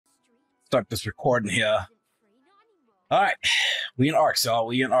start this recording here. All right, we in arcs, y'all.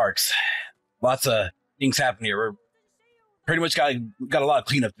 We in arcs. Lots of things happening here. We're pretty much got a lot of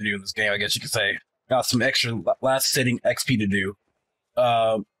cleanup to do in this game, I guess you could say. Got some extra last sitting XP to do.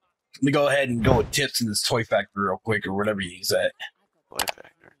 Let me go ahead and go with tips in this toy factory real quick, or whatever he's at. Toy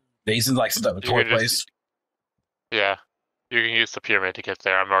factory. He's in like a toy place. Yeah, you can use the pyramid to get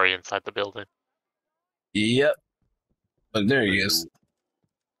there. I'm already inside the building. Yep. But there he is.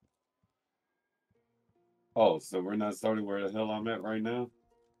 Oh, so we're not starting where the hell I'm at right now?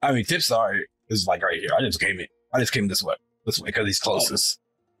 I mean, tips are is like right here. I just came this way because he's closest.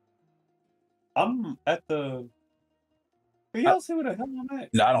 I'm at the. Can y'all see where the hell I'm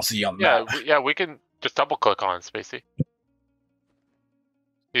at? No, I don't see you on the map. We can just double click on Spacey.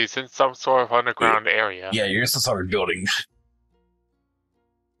 He's in some sort of underground area. Yeah, you're in some sort of building.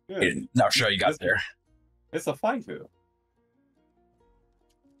 Yeah. Not sure how you got there. It's a fight field.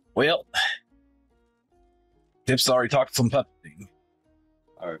 Well, Tips already talked to some puppy thing.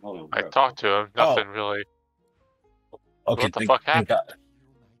 All right, hold on. I talked to him. Nothing really. Okay, what the fuck happened?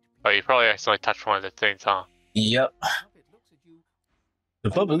 Oh, you probably accidentally touched one of the things, huh? Yep.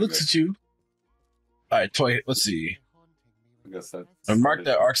 The puppet looks at you. All right, toy. Let's see. I marked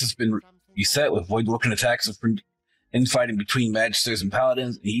that Arx has been reset with void-looking attacks of infighting between magisters and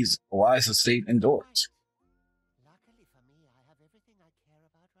paladins. And he's wise to stay indoors. Luckily for me, I have everything I care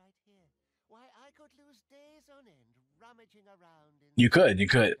about right here. Why, I could lose days on end rummaging around in... You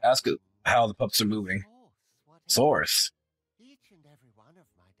could. Ask how the pups are moving. Source. Each and every one of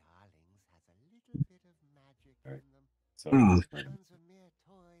my darlings has a little bit of magic in them. One's a mere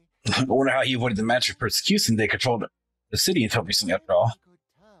toy. I wonder how he avoided the magic persecution they controlled the city until recently, after all. Good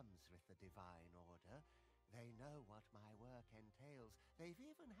terms with the Divine Order. They know what my work entails. They've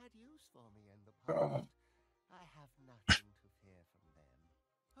even had use for me in the past. I have nothing to fear from them.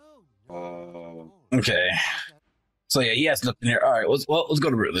 Oh no. Okay. So yeah, he has nothing here. All right, let's go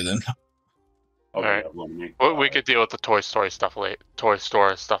to Ridley then. All right. Well, we could deal with the Toy Story stuff later.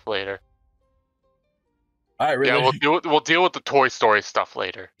 All right, Ridley. Yeah, we'll deal with the Toy Story stuff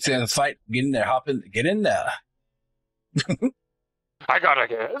later. See the fight. Get in there. Get in there. I gotta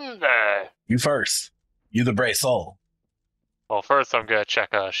get in there. You first. You the brave soul. Well, first I'm gonna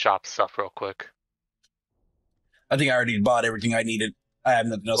check shop stuff real quick. I think I already bought everything I needed. I have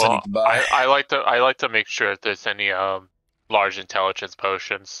nothing else I need to buy. I like to make sure if there's any large intelligence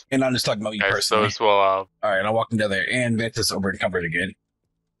potions. And I'm just talking about you personally. Those will. All right, I'm walking down there and Ventus over encumbered again.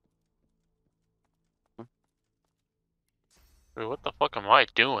 Wait, what the fuck am I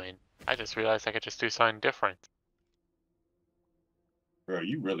doing? I just realized I could just do something different. Bro,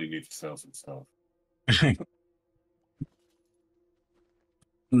 you really need to sell some stuff.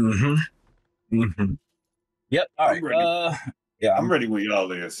 Yep. All right. Yeah. I'm ready when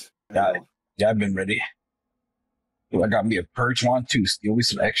y'all is. Yeah, I've been ready. Ooh, I got me a purge wand too. Steal me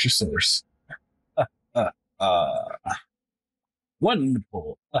some extra source.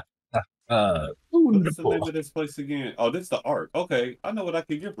 Wonderful. What's the name of this place again? Oh, this is the Ark. Okay, I know what I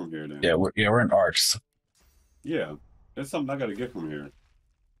can get from here then. Yeah, we're in Arcs. Yeah, there's something I gotta get from here.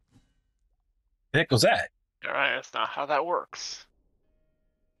 The heck was that? All right, that's not how that works.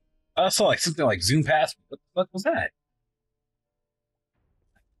 I saw like something like Zoom Pass. What the fuck was that?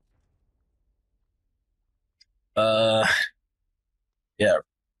 Yeah.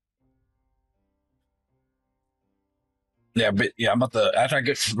 Yeah, but yeah, I'm about to, after I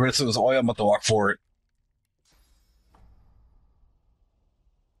get rid of this oil, I'm about to walk forward.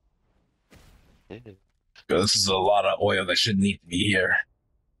 This is a lot of oil that shouldn't need to be here.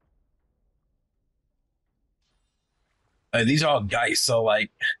 These are all dice, so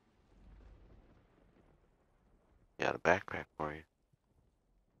like... Yeah, the backpack for you.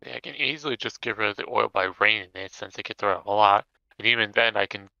 Yeah, I can easily just get rid of the oil by raining it since I get through it a lot. And even then, I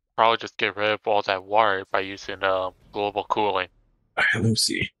can probably just get rid of all that water by using global cooling. Let me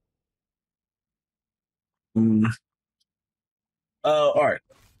see. All right.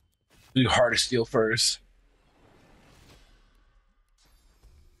 Do harder steel first.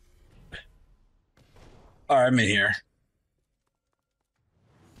 All right, I'm in here.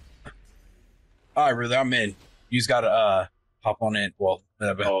 All right, really, I'm in. You just gotta hop on in. Well,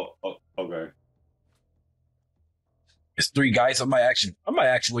 oh, okay. It's 3 guys. I might actually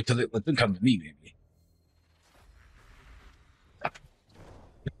wait till let them come to me, maybe.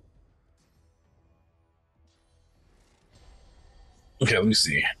 Okay, let me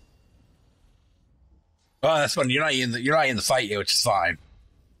see. Oh, that's funny. You're not in the fight yet, which is fine.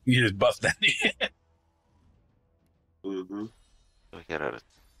 You just buff that. We get a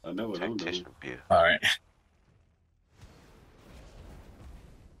I know what I'm doing. View. All right.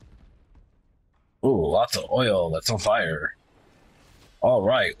 lots of oil that's on fire. All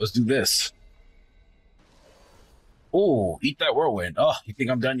right, let's do this. Oh, eat that whirlwind. Oh, you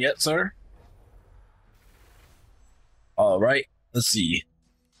think I'm done yet, sir? All right, let's see.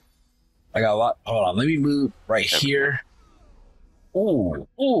 I got a lot. Hold on, let me move right here.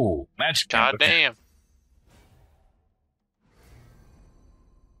 Ooh, magic. God damn.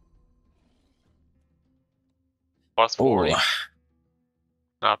 Plus 40. Ooh.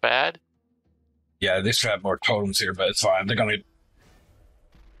 Not bad. Yeah, they should have more totems here, but it's fine. I'm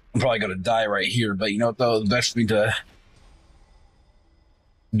probably gonna die right here, but you know what though? Best for me to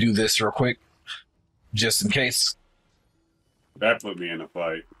do this real quick, just in case. That put me in a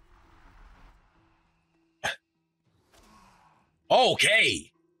fight.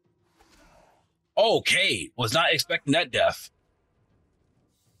 Okay. Was not expecting that death.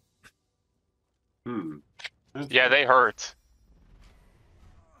 Yeah, they hurt.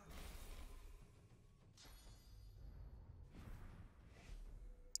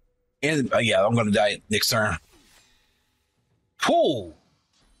 And yeah, I'm gonna die next turn. Cool.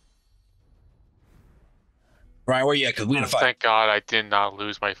 Ryan, where you at? Because we in a fight. Thank God I did not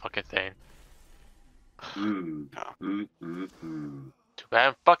lose my fucking thing. Mm. Too bad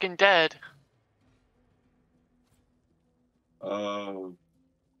I'm fucking dead.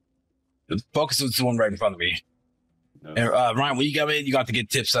 Focus on the one right in front of me. No. And, Ryan, when you come in, you got to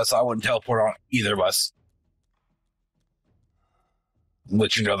get tips. That's I wouldn't teleport on either of us.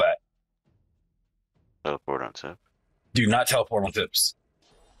 Let you know that. Teleport on tip. Do not teleport on tips.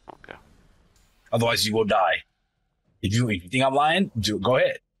 Okay. Otherwise, you will die. If you think I'm lying, go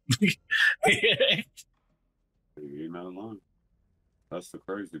ahead. You're not alone. That's the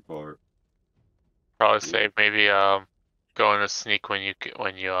crazy part. Probably save maybe going to sneak when you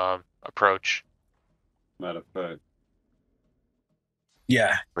approach. Matter of fact,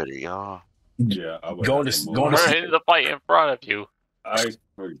 Yeah. Ready, y'all. yeah, I would Going have to- move. going We're to- in the fight in front of you. I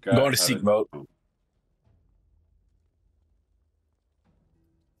forgot. Going to how seek mode.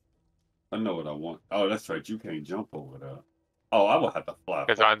 I know what I want. Oh, that's right. You can't jump over that. Oh, I will have to fly.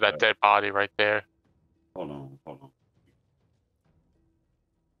 Because Fuck I'm that dead body right there. Hold on.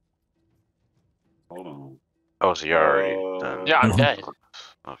 Oh, so you're already done. Yeah, I'm dead.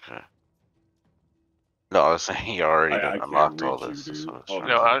 Okay. No, I was saying you already I done can't unlocked all reach you, this. dude. That's what I was Hold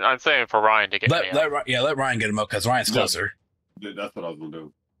trying No, to- I'm saying for Ryan to get me out. Let Ryan get him up because Ryan's No. closer. That's what I was gonna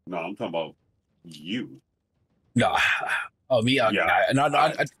do. No, I'm talking about you. No. Oh, me? Yeah.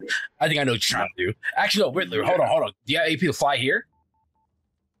 I think I know what you're trying to do. Actually, no, Riddler, hold on. Do you have AP to fly here?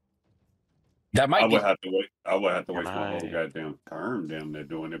 That I might be. would have to wait. I would have to waste my whole Right. goddamn turn down there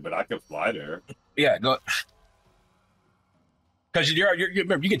doing it, but I could fly there. Yeah, go. Because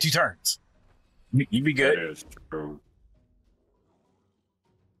remember, you get 2 turns. You be good. That is true.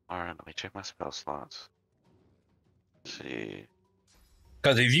 Alright, let me check my spell slots. Let's see.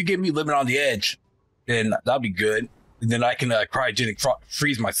 Because if you give me limit on the edge, then that'll be good. And then I can cryogenic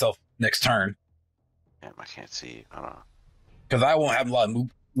freeze myself next turn. Damn, I can't see. I don't know. Because I won't have a lot of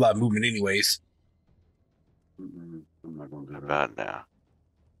movement anyways. I'm not gonna do How that. about now?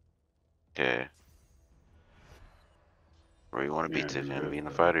 Okay. Where you want to be, Yeah, Tiff? You you want to be in the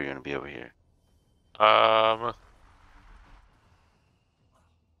good, fight or you want to be over here? All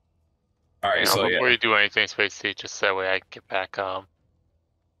right, so before yeah. you do anything, Spacey, just that way I can get back. The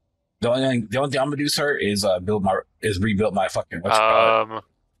only thing I'm gonna do, sir, is rebuild my fucking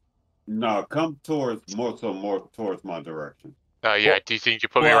No, come more towards my direction. Yeah. Do you think you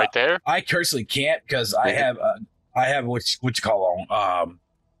put me well, right there? I personally can't because I have what you call them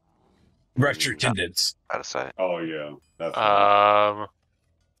retro tendons. Out of sight. Oh yeah, that's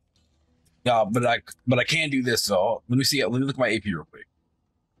No, but I can do this. So let me see. Let me look at my AP real quick.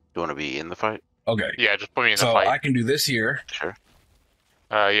 You want to be in the fight? Okay. Yeah, just put me in the So fight. I can do this here. Sure.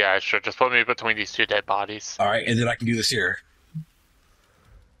 Yeah, sure. Just put me between these 2 dead bodies. All right, and then I can do this here.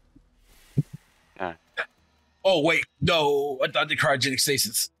 Yeah. Oh wait, no! I thought the cryogenic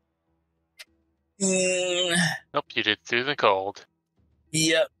stasis. Nope, you did through the cold.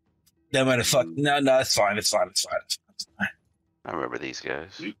 Yep. That might have fucked. No, it's fine. It's fine. I remember these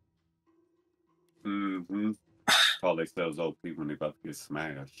guys. Call themselves OP when they about to get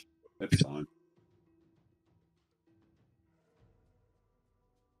smashed. That's fine.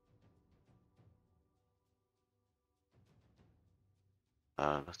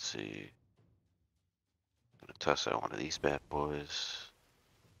 Let's see. Gonna toss out one of these bad boys.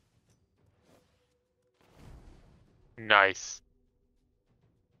 Nice.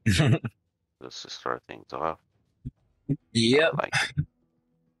 Let's just start things off. Yep. I like it.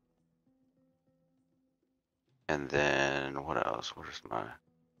 And then what else? Where's my?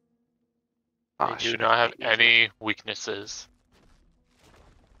 Ah, They do shit, not have can't use that. any weaknesses.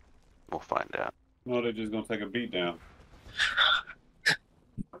 We'll find out. No, they're just gonna take a beat down.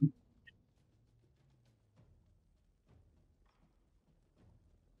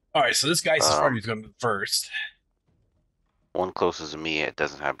 All right, so this guy says Freddy's going to be first. One closest to me, it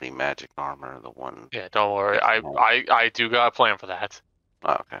doesn't have any magic armor. The one. Yeah, don't worry. That's I do got a plan for that.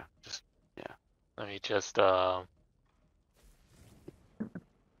 Oh, okay. Just Let me just okay,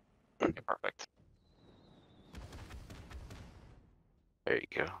 perfect. there you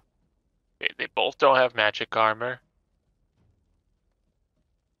go. Okay, they both don't have magic armor.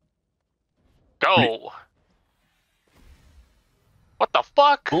 Go. What the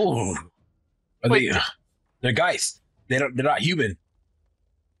fuck? Ooh. Wait, They're guys. They're not human.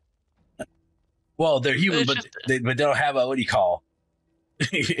 Well, they're human, It's but just- they don't have a what do you call?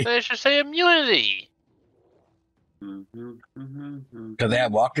 They should say immunity. Because they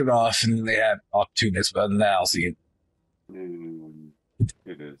have walking off and they have opportunists, but now see. It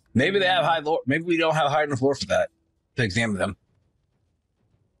is. Maybe they have high lore. Maybe we don't have high enough lore for that to examine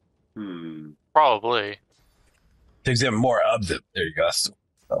them. Probably. To examine more of them. There you go. So,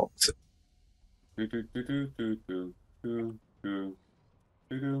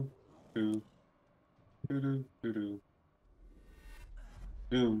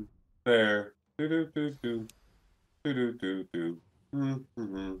 There.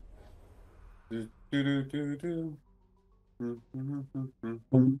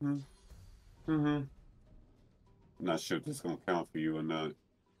 Not sure if this is gonna count for you or not.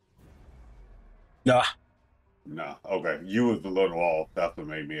 nah. Nah. Okay. You was the little off. That's what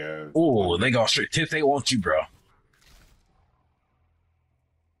made me ask. Ooh, they go straight. Tips, they want you, bro.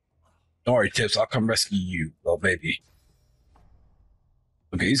 Don't worry, Tips. I'll come rescue you, little baby.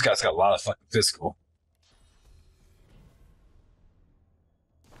 Okay, these guys got a lot of fucking physical.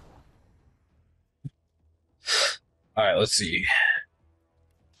 All right, let's see.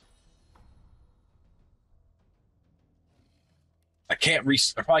 I can't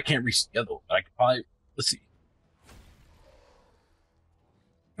reach. I probably can't reach the other one. I could probably. Let's see.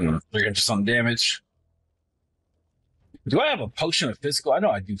 300 some damage. Do I have a potion of physical? I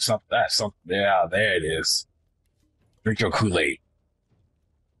know I do something. That's something. Yeah, there it is. Drink your Kool-Aid.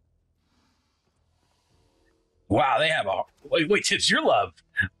 Wow, they have a. Wait, Tips, your love.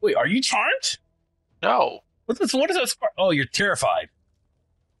 Wait, are you charmed? No. What is that? Oh, you're terrified.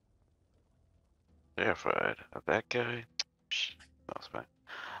 Terrified of that guy. Psh, that was fine.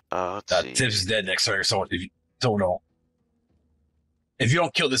 Let's see. Tips is dead next turn. So if you don't know, if you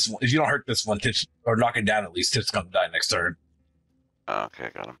don't kill this one, if you don't hurt this one, Tips or knock it down at least, Tips gonna die next turn. Okay, I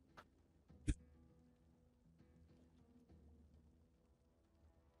got him.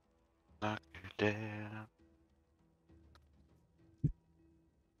 Knock you down.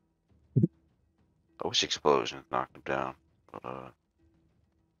 I wish explosions knocked him down, but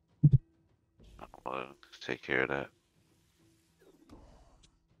I'll take care of that.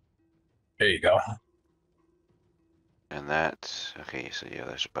 There you go. And that, okay, so yeah,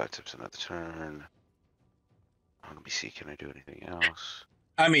 that should buy Tips another turn. Let me see, can I do anything else?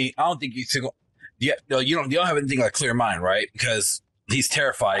 I mean, I don't think you single. Yeah, no, you don't have anything like clear mind, right? Because he's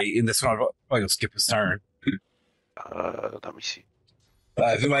terrified, and this one probably gonna skip his turn. Let me see.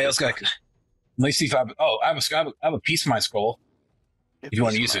 If anybody else got, let me see if I have a piece of my scroll. If you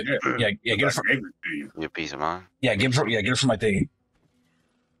want to use it, yeah, get it from. Your piece of mine. Yeah, get it from my thing.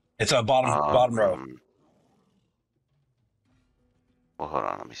 It's a bottom row. Well, hold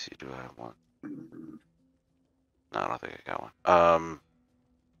on. Let me see. Do I have one? No, I don't think I got one.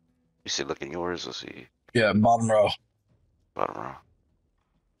 You see, look in yours. Let's see. Yeah, bottom row. Bottom row.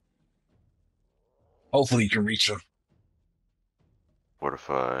 Hopefully, you can reach them.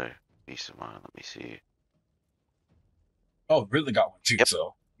 Fortify. Piece of mine. Let me see. Oh, really got one too. Yep.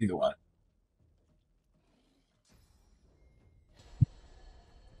 So either one.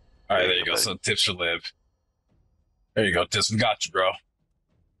 All right, there you go. So Tips should live. There you go, Tips. We got you, bro.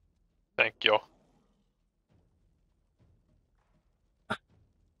 Thank you.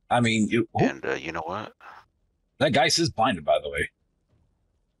 I mean, And you know what? that guy is blinded, by the way.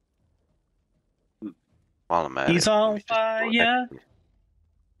 While I'm at He's it, let on me just fire. go ahead.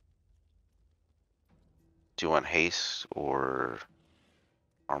 Do you want haste or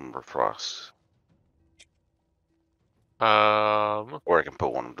armor frost? Or I can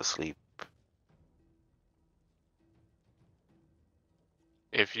put one of them to sleep.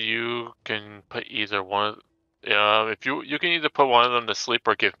 If you can put either one, if you can either put one of them to sleep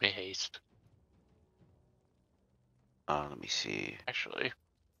or give me haste. Let me see. Actually,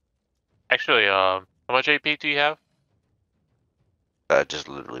 how much AP do you have? Just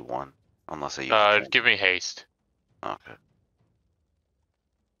literally one. Unless I use it. Give me haste. Okay.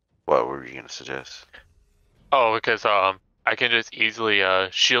 What were you gonna suggest? Oh, because I can just easily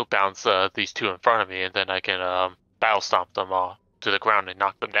shield bounce these two in front of me, and then I can battle stomp them all to the ground and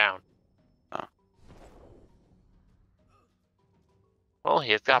knock them down. Oh. Well,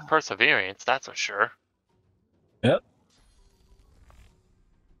 he's got perseverance, that's for sure. Yep.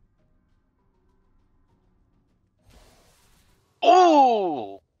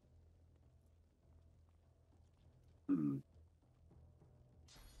 Ooh! Hmm.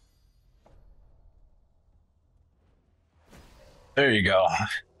 There you go.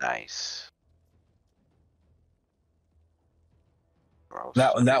 Nice.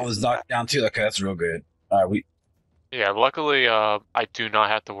 That was knocked down too. Okay, that's real good. Yeah, luckily I do not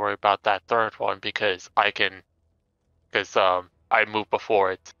have to worry about that third one because I move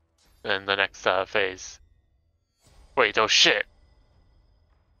before it in the next phase. Wait, oh shit.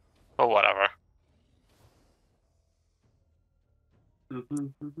 Oh, whatever.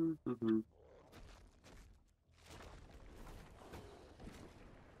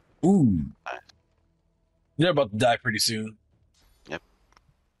 Ooh. They're about to die pretty soon. Yep.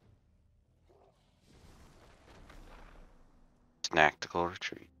 Tactical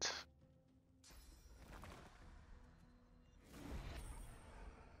retreat.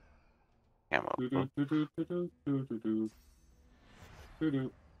 Ammo.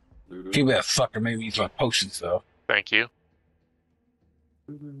 Keep that fucker made me use my potions though. Thank you.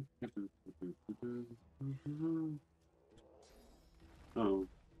 Oh,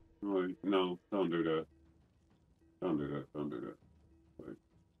 wait, no, don't do that. Don't do that. Don't do that. Wait.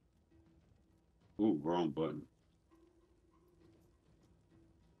 Ooh, wrong button.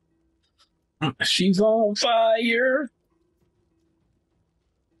 She's on fire.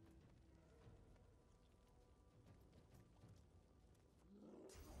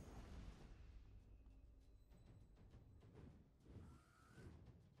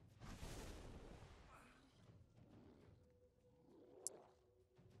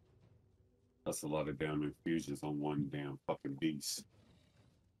 That's a lot of damn infusions on one damn fucking beast.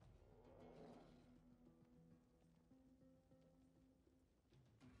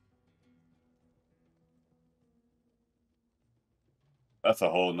 That's a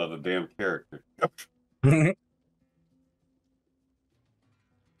whole nother damn character. All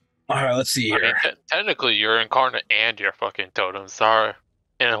right, let's see here. I mean, technically, your incarnate and your fucking totems are,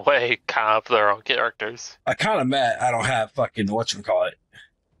 in a way, kind of their own characters. I kind of mad I don't have fucking whatchamacallit.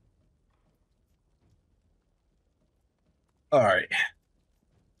 All right.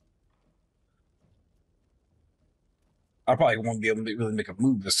 I probably won't be able to really make a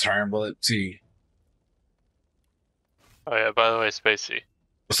move this turn, but let's see. Oh yeah, by the way, Spacey,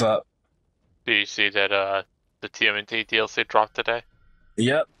 What's up? do you see that the TMNT DLC dropped today?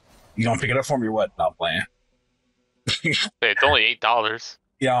 Yep. You gonna pick it up for me or what? Not playing. Hey, it's only $8.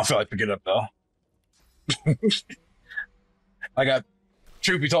 Yeah, I don't feel like picking it up though. I got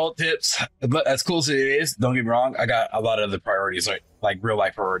truth be told tips, but as cool as it is, don't get me wrong, I got a lot of other priorities, like real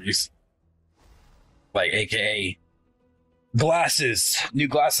life priorities. Like AKA glasses. New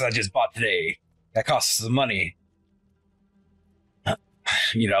glasses I just bought today. That costs some money.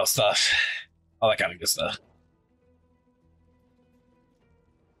 You know, stuff. All that kind of good stuff.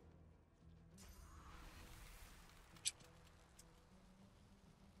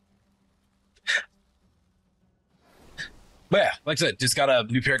 But yeah, like I said, just got a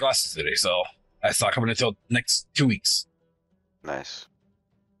new pair of glasses today, so that's not coming until next 2 weeks. Nice.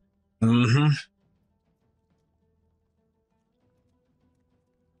 Mm-hmm.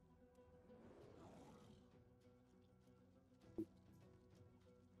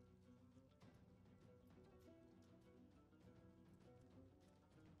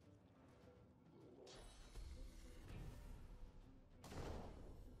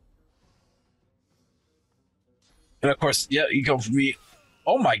 And of course, yeah, you go for me.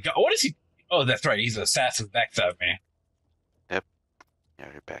 Oh my god, what is he? Oh, that's right, he's an assassin backstab me. Yeah,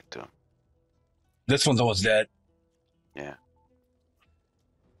 you're back to him. This one's almost dead. Yeah.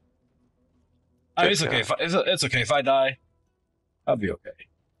 I mean, it's okay. It's okay if I die. I'll be okay.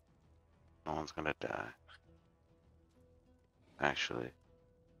 No one's gonna die. Actually.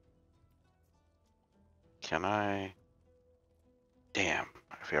 Can I? Damn,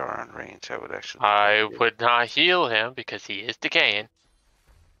 if you are on range, I would actually. I would not heal him because he is decaying.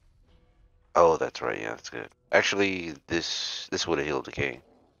 Oh, that's right. Yeah, that's good. Actually, this would have healed decay.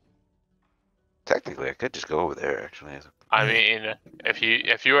 Technically, I could just go over there. Actually, I mean, if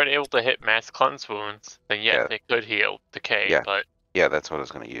you were able to hit mass cleanse wounds, then yes, Yeah. it could heal decay. Yeah. But yeah, that's what I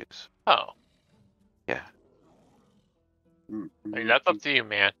was gonna use. oh, Yeah. I mean, that's up to you,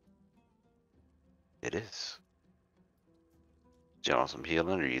 man. It is. Do you want some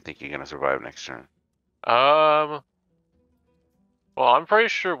healing, or you think you're gonna survive next turn? Well, I'm pretty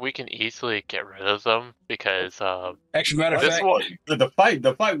sure we can easily get rid of them because Actually, matter of this fact, one, The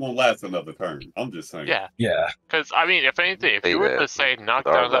fight won't last another turn. I'm just saying. yeah. yeah. Because I mean, if anything, if Say you were that to say knock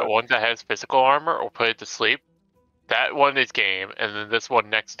with our down that luck. one that has physical armor or put it to sleep, that one is game, and then this one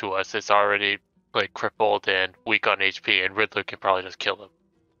next to us is already like crippled and weak on HP, and Riddler can probably just kill him.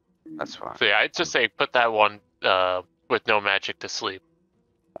 That's fine. So yeah, I'd just say put that one with no magic to sleep.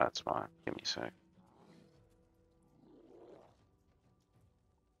 That's fine. Give me a sec.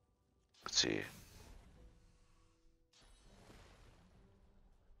 Let's see.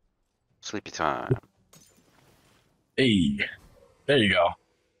 Sleepy time. Hey, there you go.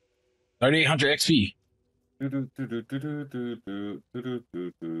 3,800 XP.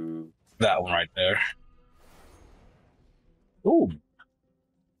 That one right there. Ooh.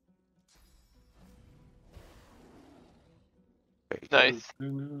 Nice.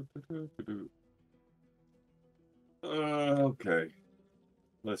 Okay.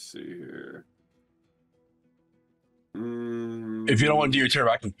 Let's see here. If you don't want to do your turn,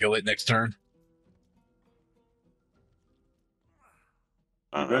 I can kill it next turn.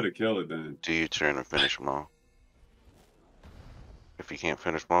 You better kill it then. Do your turn and finish them off. If you can't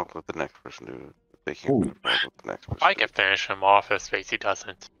finish them off, let the next person do it. If they can't Ooh. finish them off, let the next person I do can finish him off if Spacey doesn't.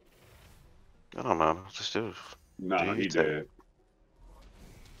 it. I don't know. Just do it. Nah, Do he you take- dead.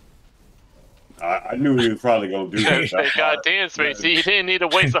 I knew he was probably gonna do that. That's God why- damn, Spacey, you didn't need to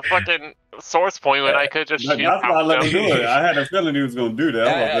waste a fucking source point when I could just That's shield why I let him him. do it. I had a feeling he was gonna do that.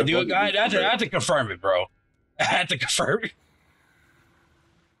 I had to confirm it, bro. I had to confirm it.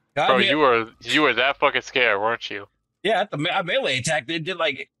 God Bro, damn. you were that fucking scared, weren't you? Yeah, at the melee attack, they did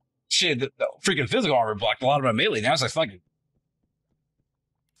like shit. The freaking physical armor blocked a lot of my melee. Now it's like fucking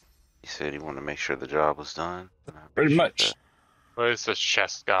He said he wanted to make sure the job was done. and I pretty appreciate much. that. What is this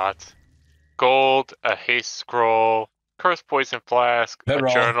chest got? Gold, a haste scroll, curse poison flask, a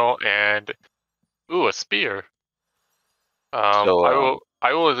Bedroll. journal, and a spear. So,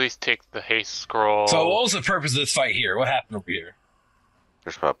 I will at least take the haste scroll. So what was the purpose of this fight here? What happened over here?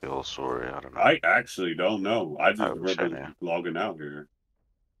 There's probably a whole story. I don't know. I actually don't know. I just I wish I remember logging out here.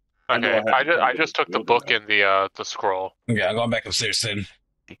 Okay, I know I just took the book and the scroll. Okay, I'm going back upstairs then.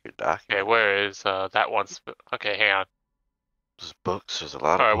 Secret document. Okay, where is that one? Okay, hang on. There's books. There's a lot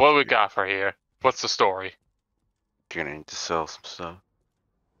All of right, books what do we here. got for here? What's the story? You're gonna need to sell some stuff.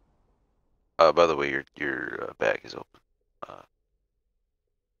 By the way, your bag is open.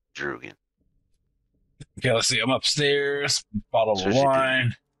 Drew again. Okay, let's see. I'm upstairs. Bottle of Seriously, dude.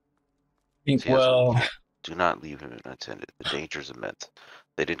 wine. Think See, that's well. what- Do not leave him unattended. The danger is immense.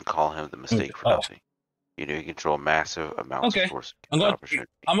 They didn't call him the mistake for Oh. nothing. You know, you control massive amounts Okay. of force. I'm going. Opportunity.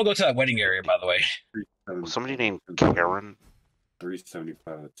 I'm gonna go to that wedding area, by the way. Was somebody named Karen?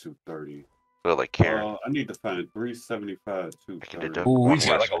 375, 230. Well, like Karen. I need to find 375, I can 230. deduct Ooh, one he's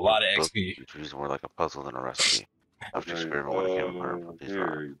got worse like a from lot the of book, XP. which is more like a puzzle than a recipe. After Okay, experimenting with him, learn from these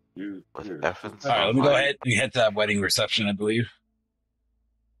here, you, With here. Effins? All right, let me go Fine. ahead and head to that wedding reception, I believe.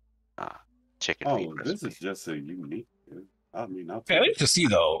 chicken feet Oh, this recipe. is just a unique. I mean, I'll Okay, I take need it. to see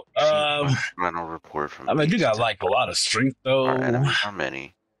though. Final report from I mean, I do Beast. got like a lot of strength though. Our enemies are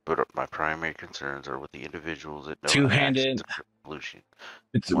many, but my primary concerns are with the individuals that know Two-handed. access to pollution.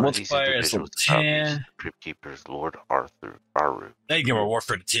 It's a One of these multiplier. It's level individuals is obvious, 10. the Crypt Keeper's Lord Aru. They give a reward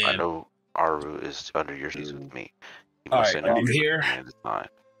for the I 10. know Aru is under your seas with me. You All must right, say I'm here. And it's time.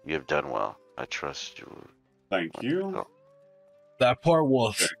 You have done well. I trust you. Thank you. That poor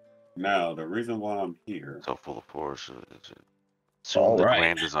wolf. Now, the reason why I'm here. So full of force. Soon All the right.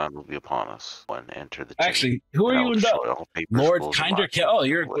 grand design will be upon us. One enter the Actually, who are and I you will in destroy the all papers, Lord scrolls, and Kinder marks Kim? on Oh, the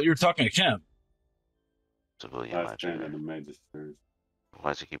you're plate. talking to Kim. Civilian Last stand in legendary. the magistrates.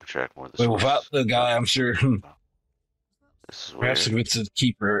 Why is it keeping track more of the Wait, without sources? the guy, I'm sure. This is where Perhaps submits to the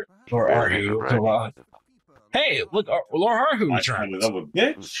keeper you or barely Arhu. have a right. Hey, look, Lord Arhu I turned returns. it over, Oh,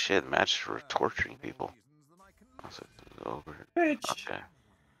 bitch. shit, matches were torturing people. I said, over. Bitch. Okay.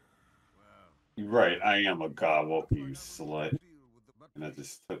 You're right, I am a god walker, you slut. And I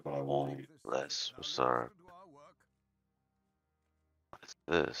just took what I wanted. Less was sorry. What is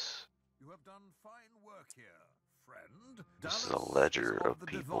this? You have done fine work here, friend. This is Dallas a ledger is of the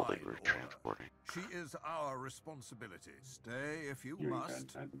people that Divine we're Order. transporting. She is our responsibility. Stay if you You ain't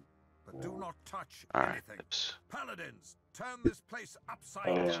must, got nothing. but do not touch Alright, anything. oops. Paladins, turn this place upside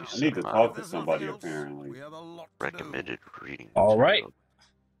I down. need to If talk to there's somebody nothing else, apparently. we have a lot to do. Recommended reading. All right. material.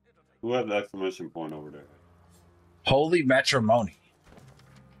 Who has the exclamation point over there? Holy matrimony.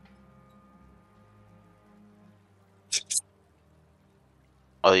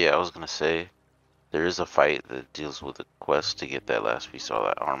 Oh yeah, I was gonna say, There is a fight that deals with a quest to get that last piece of all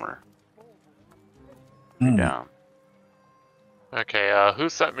that armor. Hmm. Down. Okay, who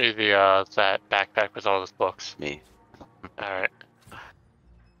sent me the that backpack with all those books? Me. Alright.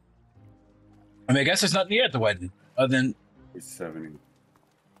 I mean, I guess there's nothing here at the wedding other than. It's 70.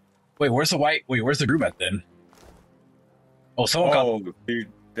 Wait, where's the groom at then? Oh, someone caught. Oh, dude,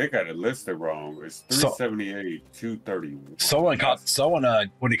 they got it listed wrong. It's 378, 231. Someone caught. Someone.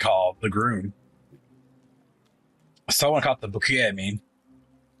 What do you call the groom? Someone caught the bouquet. I mean,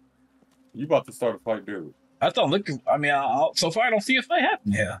 You about to start a fight, dude? I thought. Look. I mean, so far I don't see a fight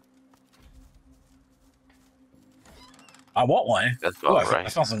happening here. I want one. That's Oh, all right. I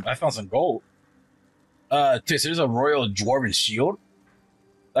found some gold. Tis, there's a royal dwarven shield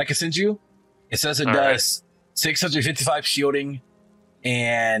I can send you. It says it does 655 shielding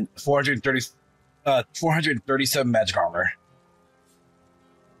and 437 magic armor.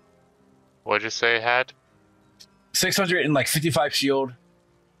 What'd you say it had? 655 shield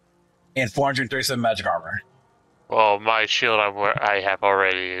and 437 magic armor. Well, my shield I have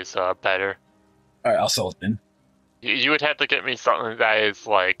already is better. All right, I'll sell it then. You would have to get me something that is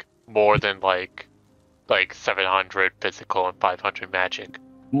like more than like 700 physical and 500 magic.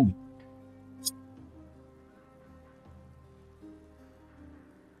 Mm.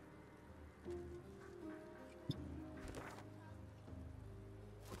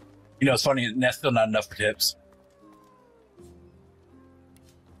 You know, it's funny, and that's still not enough for tips.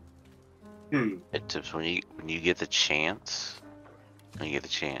 Hmm. It tips when you get the chance. When you get the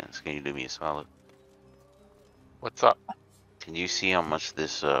chance, can you do me a solid? What's up? Can you see how much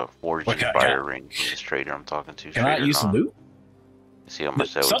this forging What, can fire ring from this trader I'm talking to? Can I use some loot? See how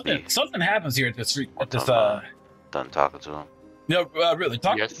much that would be? Something happens here at this. Done talking to him. No, really.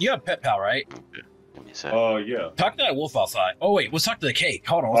 Yes. You have Pet Pal, right? Okay. Give me a sec. Oh, yeah. Talk to that wolf outside. Oh wait, let's talk to the cake.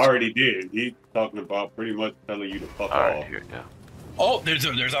 Hold on. Already did. He's talking about pretty much telling you to fuck All right, off. here we go. Oh, there's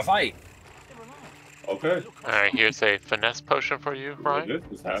a fight. Okay. Alright, here's a finesse potion for you, Brian.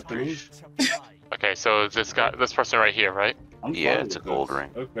 This is happening. Okay, so this person right here, right? I'm Yeah, fine it's a with gold this. ring.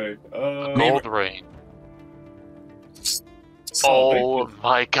 Okay. Gold ring. Oh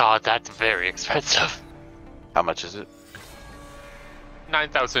my god, that's very expensive. How much is it?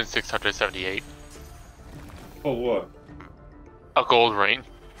 9,678. For what? A gold ring.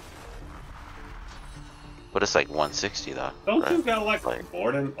 But it's like 160 though. Don't right? you got like Like-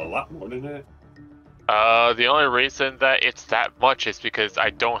 a lot more than that? The only reason that it's that much is because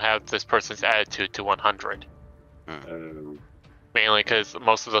I don't have this person's attitude to 100. Mainly because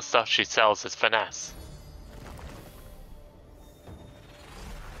most of the stuff she sells is finesse.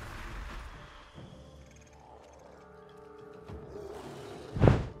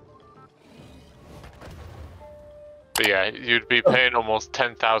 But yeah, you'd be paying almost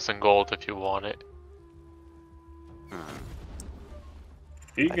 10,000 gold if you want it.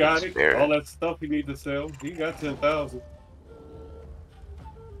 He I got can it. spare All that stuff he need to sell. He got 10,000.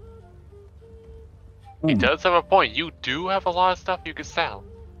 He does have a point. You do have a lot of stuff you can sell.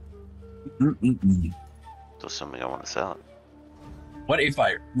 So something I want to sell it. What if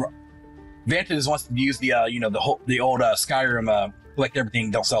Vantage wants to use the the old Skyrim collect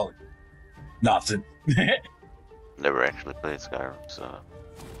everything, don't sell it nonsense. Never actually played Skyrim, so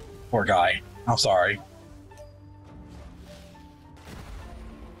Poor guy. I'm sorry.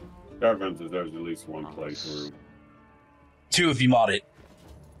 Skyrim deserves at least one playthrough. 2 if you mod it.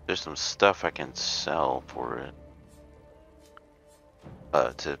 there's some stuff I can sell for it.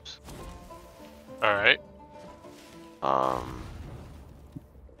 Tips. Alright.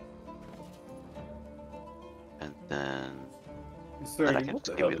 And then Sir, Then I can what just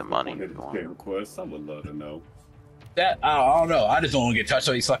the give hell you the is money point if of you this want. damn quest? I would love to know. That I don't know. I just don't want to get touched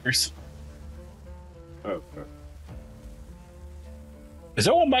by these suckers. Okay. Is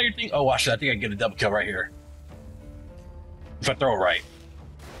there one by your thing? Oh, watch that. I think I can get a double kill right here. If I throw it right.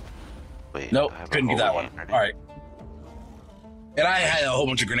 wait. Nope, I have a couldn't get that holy one. hand All ready. right. And I had a whole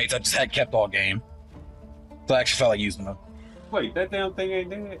bunch of grenades I just had kept all game. So I actually felt like using them. Wait, that damn thing ain't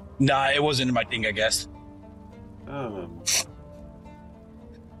dead? Nah, it wasn't in my thing, I guess.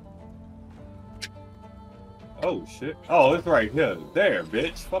 Oh, shit. Oh, it's right here. There,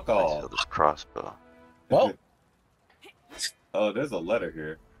 bitch. Fuck I off. sell this crossbow. Well. Oh, there's a letter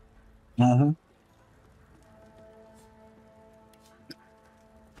here. Mm-hmm.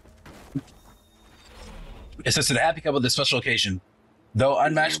 It says to the happy couple, this special occasion, though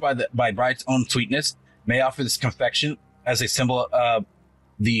unmatched by bride's own sweetness, may offer this confection as a symbol of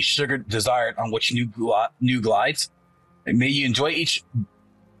the sugar desired on which new glides. And may you enjoy each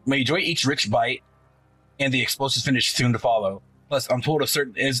rich bite, and the explosive finish soon to follow. Plus, I'm told of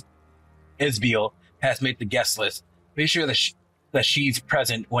certain Isbiel has made the guest list. Make sure that she's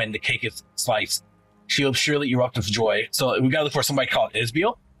present when the cake is sliced. She'll surely erupt with joy. So we gotta look for somebody called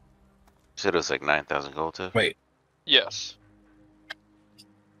Isbiel. Said it was like 9,000 gold to. Wait, Yes.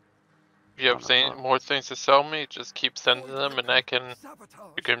 If you have more things to sell me, just keep sending them, and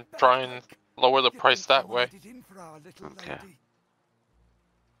you can try and lower the price that way. Okay.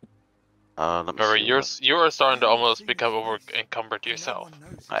 Let me Remember, see you're starting to almost become over encumbered yourself.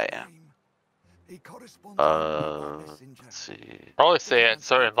 I am. Let's see. Probably say at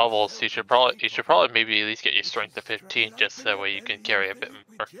certain levels you should probably maybe at least get your strength to 15, just that way you can carry a bit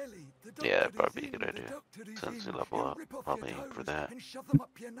more. Yeah, that'd probably be a good idea. Since you level up, probably aim for that.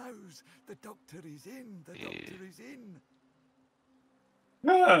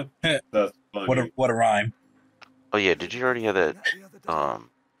 Ah, that's funny. what a rhyme. Oh yeah, did you already have that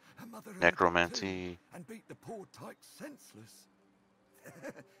necromancy book?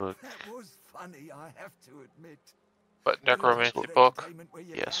 That was funny, I have to admit. But necromancy book?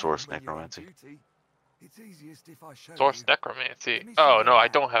 Yeah, source necromancy. Source necromancy? Oh no, I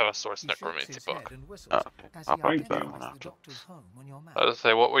don't have a source necromancy book. Oh, okay. I'll probably buy one after. I was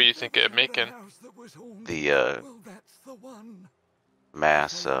say, what were you thinking of making? The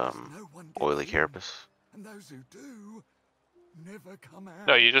mass oily carapace.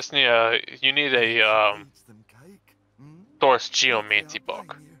 No, you just need a source geomancy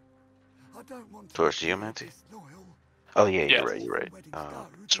book. Source geomancy? Oh yeah, Yes. you're right.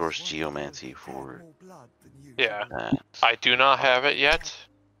 Source geomancy for. Yeah, that. I do not have it yet.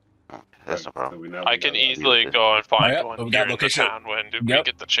 Okay, that's no problem. So we know I we can gotta- easily go and find Yep, one we here got in the location. town when we Yep.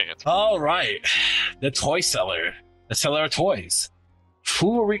 get the chance. All right, the toy seller, the seller of toys.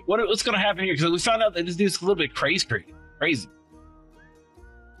 Who are we? What's gonna happen here? Because we found out that this dude's a little bit crazy.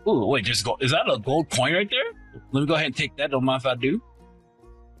 Ooh, wait, just go. Is that a gold coin right there? Let me go ahead and take that. Don't mind if I do.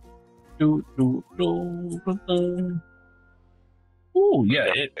 Ooh,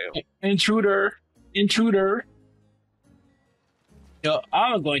 yeah. Intruder. Yo,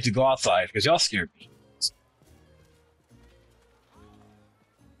 I'm going to go outside because y'all scared me.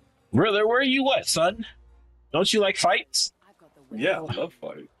 Brother, where are you at, son? Don't you like fights? Yeah, I love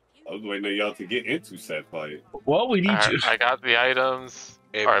fight. I was waiting on y'all to get into said fight. Well, we need you. Alright, I got the items.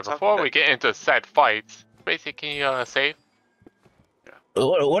 Hey, Alright, what's up before with we get into said fights, basically save.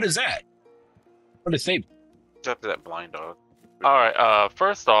 What is that? What is it? What's up to that blind dog? Alright,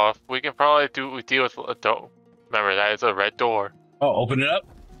 first off, we can probably deal with a door. Remember, that is a red door. Oh, open it up.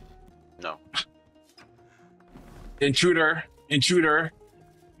 No. Intruder.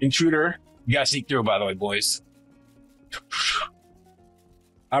 You gotta sneak through, by the way, boys.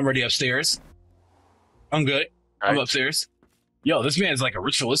 I'm ready upstairs. I'm good. I'm Right. upstairs. Yo, this man's like a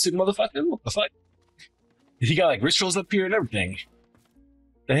ritualistic motherfucker. What the fuck? He got like rituals up here and everything.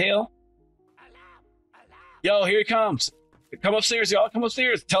 The hell? Yo, here he comes. Come upstairs, y'all. Come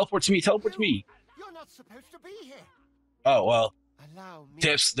upstairs. Teleport to me. You're not supposed to be here. Oh, well. Allow me.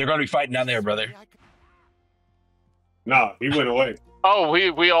 Tips, they're gonna be fighting down there, brother. Nah, he went away. Oh,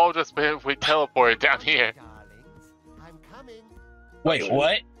 we all just we teleported down here. Darlings, I'm coming. Wait,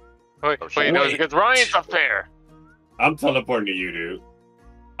 what? Wait, Oh, shit. no, Wait. because Ryan's up there. I'm teleporting to you, dude.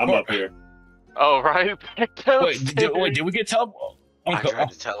 I'm up here. Oh, Ryan back Wait, did we get teleported? I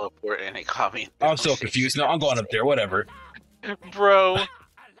tried to teleport and it caught me. I'm so confused. No, I'm going up there. Whatever. Bro.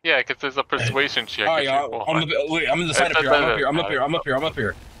 Yeah, because there's a persuasion check. All right, if y'all. you're Wait, I'm in the side up here. I'm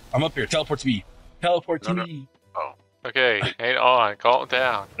up here. Teleport to me. No. me. Okay, hang on, calm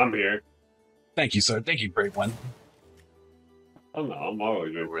down. I'm here. Thank you, sir. Thank you, brave one. I'm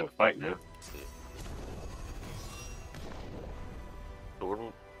always ready for a fight, man.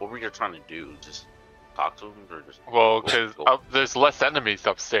 What were you trying to do? Just talk to him or just? Well, because there's less enemies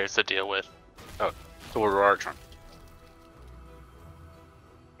upstairs to deal with. So we are trying.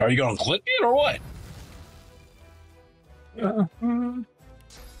 Are you going to clip it or what?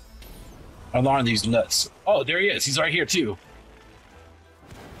 Alarm these nuts. Oh, there he is. He's right here, too.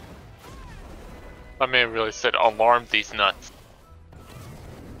 My man really said alarm these nuts.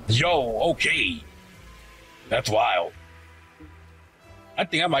 Yo, okay. That's wild. I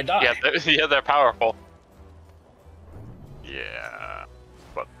think I might die. Yeah, they're powerful. Yeah.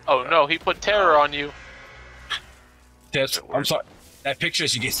 But Oh no, he put terror on you. Tess, I'm sorry. That picture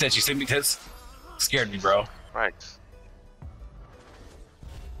that you sent me, Tess, scared me, bro. right.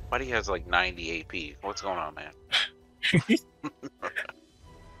 Buddy has like 90 AP. What's going on, man?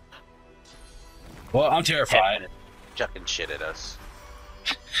 Well, I'm terrified. Chucking shit at us.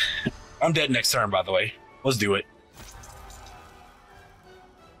 I'm dead next turn, by the way. Let's do it.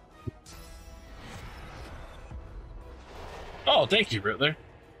 Oh, thank you, Riddler.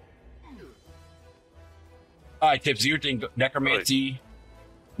 All right, Tips, your thing, necromancy.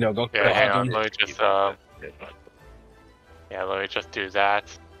 No, go Yeah, hang hug on. him. Let me just yeah, let me just do that.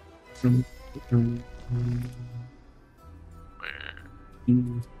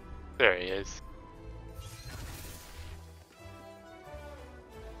 There he is.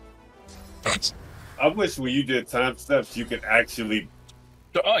 I wish when you did time steps, you could actually.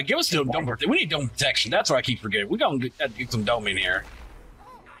 Give us dome protection. We need dome protection. That's what I keep forgetting. We're gonna get some dome in here.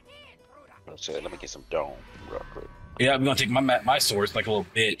 So let me get some dome real quick. Yeah, I'm gonna take my swords like a little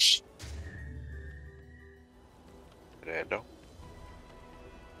bitch. That dome.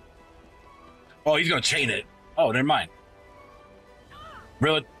 Oh, he's gonna chain it. Oh, never mind.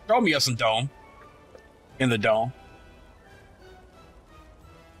 Really? Throw me up some dome. In the dome.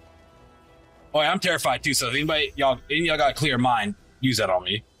 Oh, yeah, I'm terrified too. So if any of y'all got a clear mind, use that on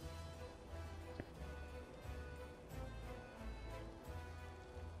me.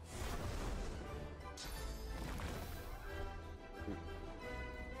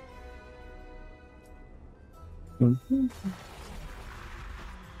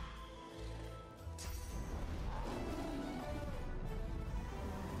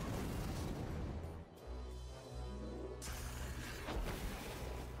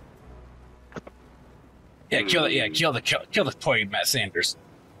 Yeah, kill it. Yeah, kill the toy, Matt Sanders.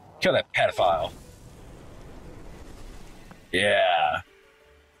 Kill that pedophile. Yeah.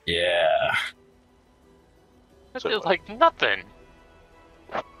 Yeah. That feels like nothing.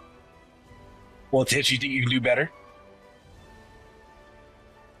 Well, Tips, you think you can do better?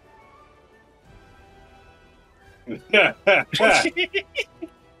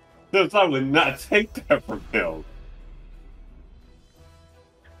 Since I would not take that from him.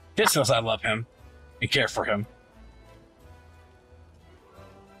 Tips knows I love him and care for him.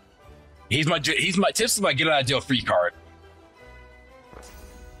 He's my Tips is my get out of jail free card.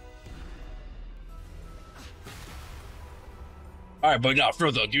 All right, but no, for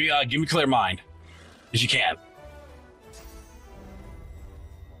real though, give me clear mind, as you can.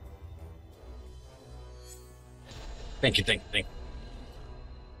 Thank you.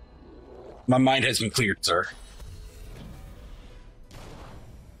 My mind has been cleared, sir.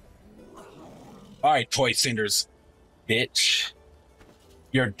 All right, Toy Cinders, bitch.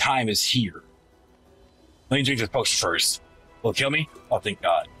 Your time is here. Let me drink this potion first. Will it kill me? Oh, thank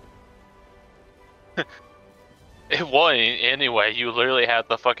God. It won't anyway. You literally have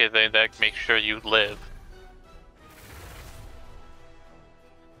the fucking thing that makes sure you live.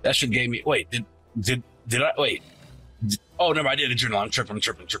 That should gave me. Wait, did I wait? Oh, never. I did a journal. I'm tripping.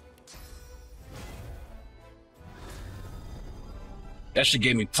 That should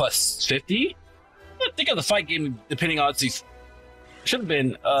gave me plus 50. I think of the fight gave me, depending on these. Should have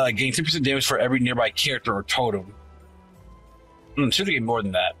been gain 10% damage for every nearby character or totem. Should have gained more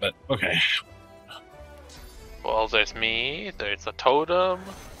than that, but okay. Well, there's me. There's a totem.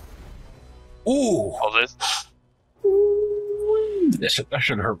 Ooh. Oh, this. That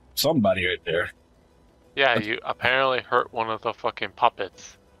should hurt somebody right there. Yeah, you apparently hurt one of the fucking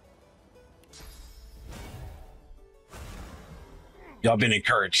puppets. Y'all been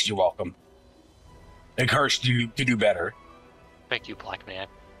encouraged. You're welcome. Encouraged you to do better. Thank you, Black Man.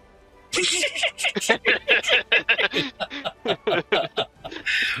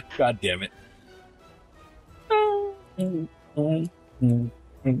 God damn it.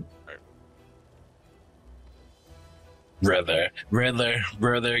 Brother,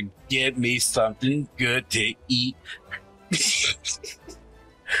 give me something good to eat. We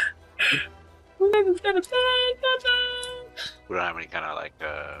don't have any kind of like,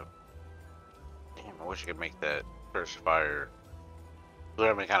 damn, I wish I could make that first fire. Do we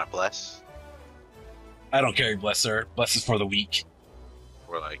have any kind of bless? I don't carry bless, sir. Bless is for the weak.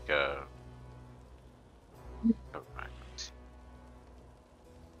 Or like, never mind.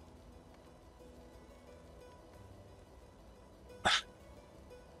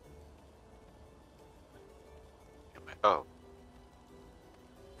 Oh.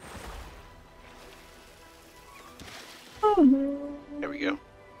 There we go.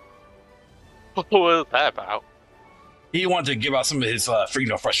 What was that about? He wanted to give out some of his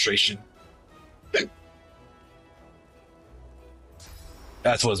freedom of frustration.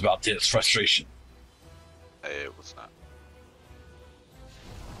 That's what it's about, his frustration. It was not.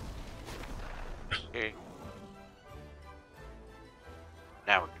 Okay.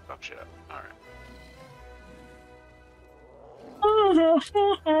 Now we can fuck shit up. Alright.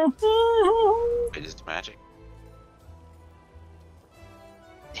 It is magic.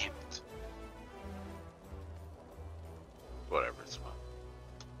 Damn it. Whatever, it's fine.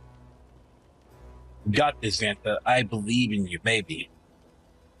 Got this, Vanta. I believe in you, maybe.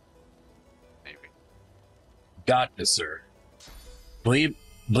 Maybe. Got this, sir. Believe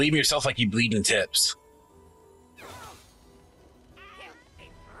in yourself like you bleed in tips.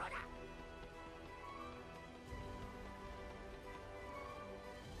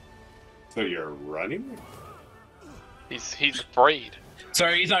 So you're running? He's afraid.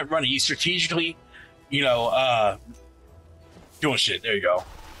 Sorry, he's not running. He's strategically, doing shit. There you go.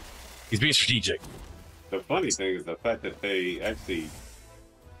 He's being strategic. The funny thing is the fact that they actually...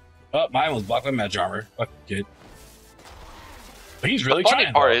 Oh, mine was blocked by magic armor. Fucking kid. But he's really the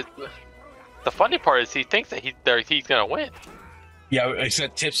funny trying. The funny part is he thinks that he's gonna win. Yeah, I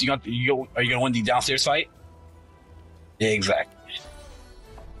said tips. Are you gonna win the downstairs fight? Yeah, exactly.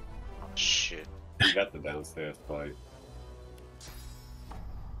 Shit. You got the downstairs fight.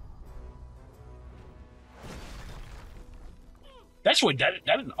 That's what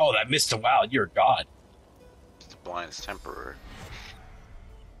that missed a wow. You're a god. The blind is temporary.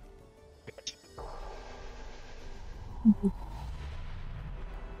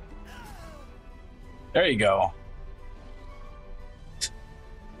 There you go.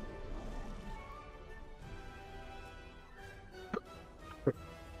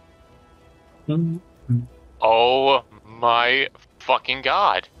 Oh my fucking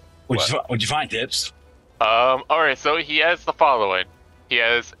god. What'd you find, Tips? Alright, so he has the following. He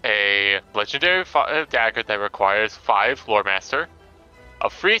has a legendary dagger that requires 5 lore master, a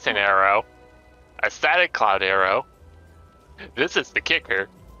freezing arrow, a static cloud arrow. This is the kicker.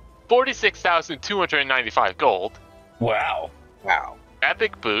 46,295 gold. Wow.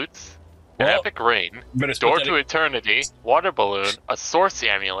 Epic boots, an Well, epic ring, better door split to eternity, water balloon, a source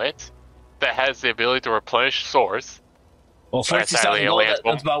amulet that has the ability to replenish source. Well, Sadly, 46,000 it gold, only has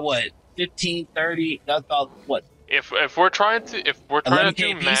that's about what? 15, 30, that's about what? If we're trying to do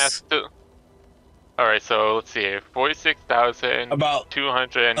 11K math, all right. So let's see, 46,295 About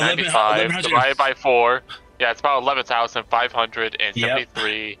divided by 4. Yeah, it's about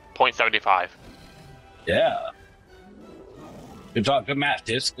 11,573.75. Yeah. Good job. Good math,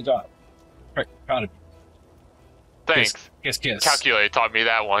 Tips. Good job. Right, proud of you. Thanks. Kiss. Calculator taught me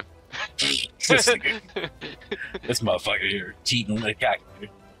that one. This motherfucker here cheating with a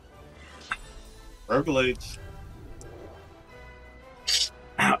calculator. Privilege.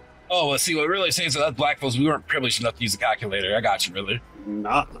 Oh, well, see, what really saying is that black folks, we weren't privileged enough to use a calculator. I got you, really.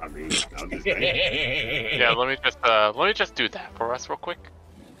 Nah, I mean, I'm just saying. Yeah, let me just do that for us real quick.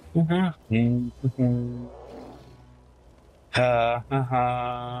 But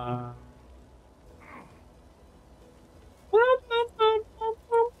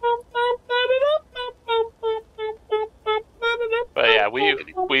yeah,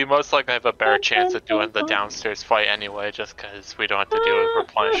 we most likely have a better chance of doing the downstairs fight anyway, just because we don't have to deal with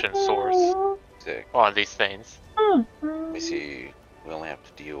replenishing source Sick. on these things. Let me see. We only have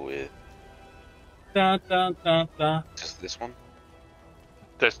to deal with just this one.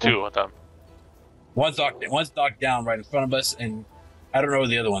 There's 2 of them. One's knocked down right in front of us, and I don't know where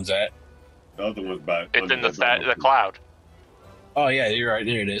the other one's at. The other one's back. It's in the cloud. Oh, yeah, you're right.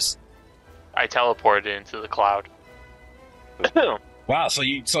 There it is. I teleported into the cloud. Wow, so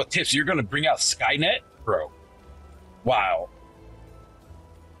Tips, you're going to bring out Skynet? Bro. Wow.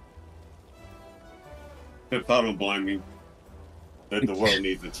 Tips, I don't blame you. That the world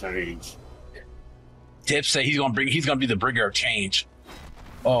needs to change. Tips say he's gonna be the bringer of change.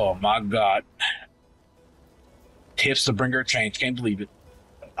 Oh my god. Tips the bringer of change. Can't believe it.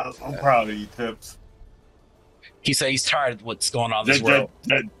 I'm proud of you, Tips. He said he's tired of what's going on in this world.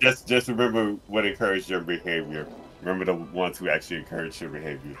 Just remember what encouraged your behavior. Remember the ones who actually encouraged your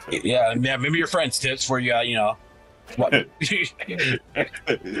behavior. Tips. Yeah, remember your friends, Tips, where you what?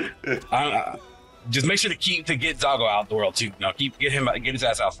 Just make sure to get Zago out of the world too. No, get his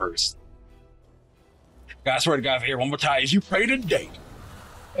ass out first. God, I swear to God, if I hear one more time, is you pray today.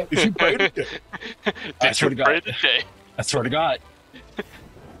 If you pray today. I swear to God. I swear to God.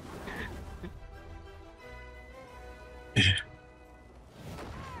 I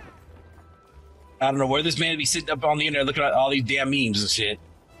don't know where this man be sitting up on the internet looking at all these damn memes and shit.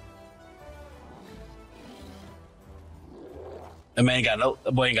 That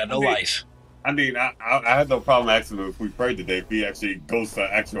boy ain't got no life. I mean, I had no problem asking him if we prayed today, if he actually goes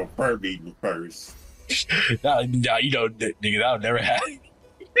to actual prayer meeting first. No, nigga, that would never happen.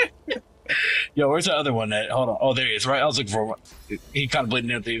 Yo, where's the other one at? Hold on. Oh, there he is. Right, I was looking for one. He kind of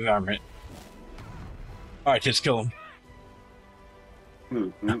blended into the environment. All right, just kill him.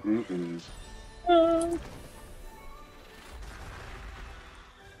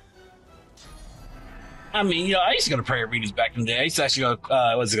 I mean, I used to go to prayer meetings back in the day. I used to actually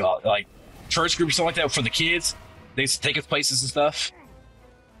go, what's it called? Like, church group or something like that for the kids. They used to take us places and stuff.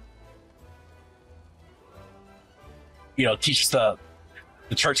 teach us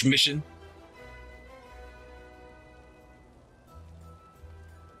the church mission.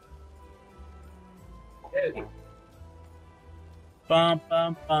 Bum,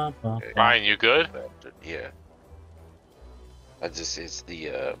 bum, bum, bum, bum. Ryan, you good? Yeah. It's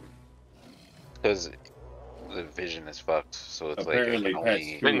the because the vision is fucked, so it's Apparently, like Pat's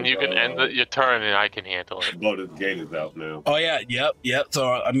only. Then you can end your turn and I can handle it. Baldur's Gate is out now. Oh yeah, yep.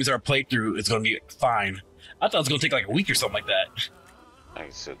 So that means our playthrough is going to be fine. I thought it was going to take like a week or something like that. I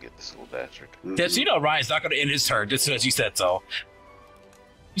can still get this little bastard. Yeah, so Ryan's not going to end his turn just as you said so.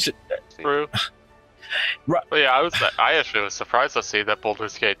 You should. True. Right. But yeah, I actually was surprised to see that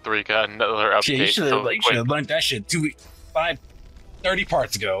Baldur's Gate 3 got another Shit, update. you should so have learned that shit 30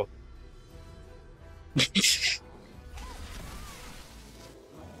 parts ago.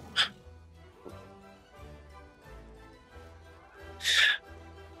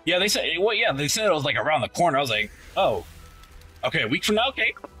 Yeah, they said. Well, yeah, they said it was like around the corner. I was like, oh, okay, a week from now,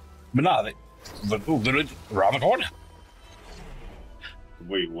 okay, but nah, literally around the corner.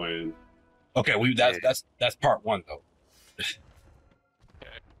 Wait, when? Okay, that's part one though.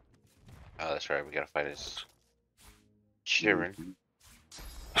 Oh, that's right. We gotta fight his Chirin.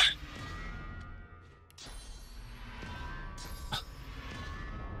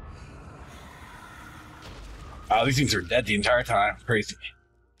 These things are dead the entire time. Crazy.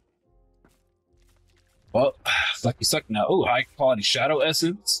 Well, sucky suck now. Oh, high quality shadow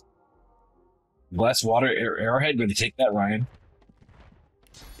essence. Glass water arrowhead. Going to take that, Ryan.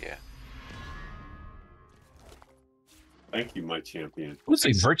 Yeah. Thank you, my champion. What's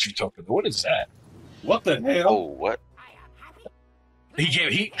a virtue token? What is that? What the hell? Oh, what?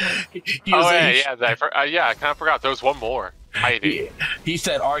 He was yeah, I kind of forgot. There was one more. He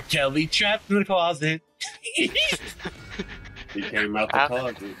said R. Kelly trapped in the closet. He came out the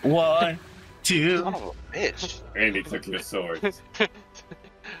closet. 1, 2. Son of a bitch. And he took your sword.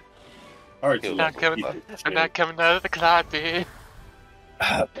 Alright, I'm not coming out of the closet.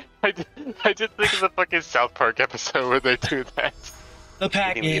 I just think of the fucking South Park episode where they do that. The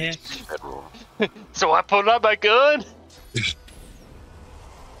package. So I pulled out my gun.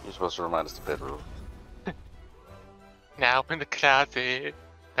 You're supposed to remind us the bedroom. Now I'm in the closet.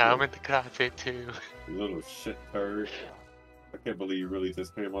 Now I'm in the closet too. Little shit turd. I can't believe you really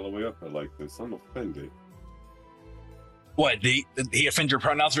just came all the way up here like this. I'm offended. What? Did he offend your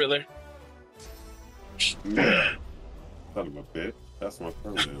pronouns, Riddler? Yeah. Son of a bitch. That's my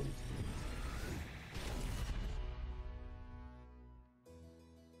pronoun.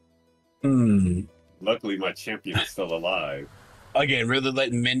 Luckily, my champion is still alive. Again, Riddler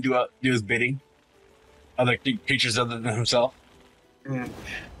letting men do his bidding. Other creatures other than himself.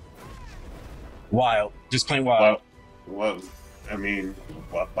 Wild. Just plain wild. Well, I mean,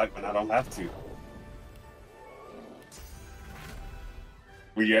 why fight when I don't have to?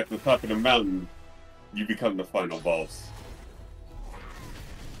 When you're at the top of the mountain, you become the final boss.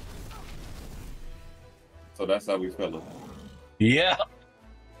 So that's how we feeling. Yeah.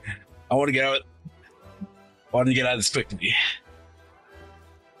 I want to get out. of this quickly.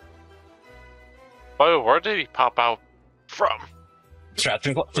 Oh, where did he pop out from? Trapped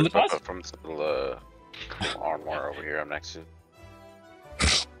from the closet. From this little armoire over here I'm next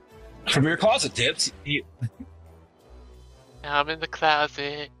to. From your closet, Tips. Now I'm in the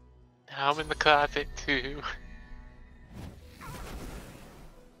closet. Now I'm in the closet too.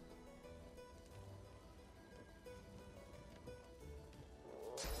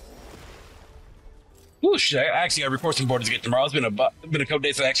 Ooh, shit. I actually got reports from Baldur's Gate tomorrow. It's been a couple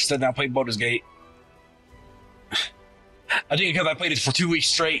days since I actually sat down and played Baldur's Gate. I think because I played it for 2 weeks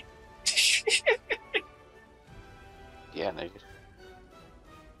straight. Yeah, nigga.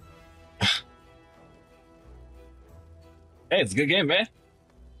 Hey, it's a good game, man.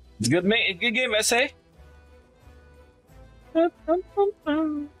 It's a good game, SA.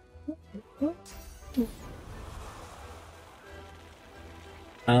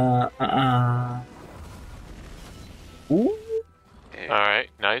 Ooh. Alright,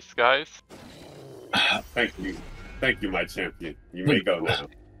 nice guys. Thank you, my champion. You may go now.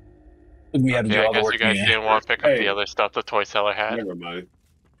 Me having to do I all the guess work you guys for me. didn't want to pick up the other stuff the toy seller had. Never mind.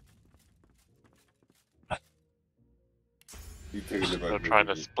 They're trying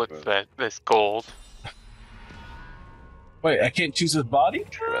to split this gold. Wait, I can't choose his body?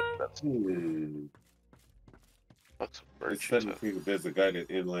 That's It's virtue. 17. There's a guy that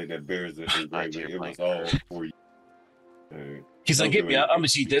inlay that bears it engraved. It was all for you. He's like, get me out. I'm gonna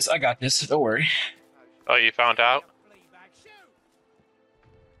cheat this. I got this. Don't worry. Oh, you found out?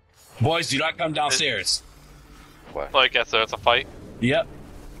 Boys, do not come downstairs. What? Well, I guess there's a fight. Yep.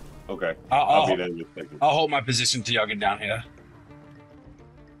 Okay. I'll be there in a second. I'll hold my position till y'all get down here.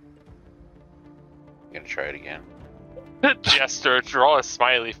 You gonna try it again? Jester, draw a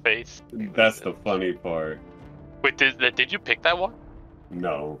smiley face. That's the funny part. Wait, did you pick that one?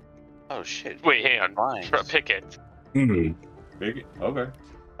 No. Oh shit. Wait, hang on. Fine. Pick it. Hmm. Big. Okay.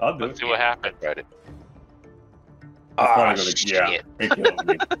 I'll do Let's it. see what happens. Tried it. It's Ah, probably gonna, yeah, shit. it killed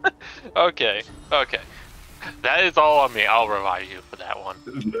me. Okay. That is all on me. I'll revive you for that one.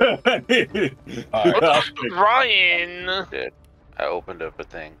 Ryan! Did. I opened up a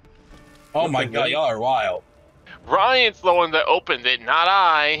thing. Oh my god, y'all are wild. Ryan's the one that opened it, not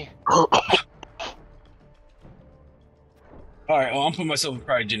I. Alright, well, I'm putting myself in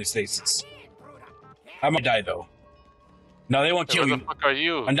cryogenic stasis. I might die though. No, they won't kill Where me. the fuck are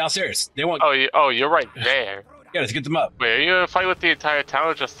you? I'm downstairs. They won't. Oh, you're right there. Yeah, let's get them up. Wait, are you gonna fight with the entire town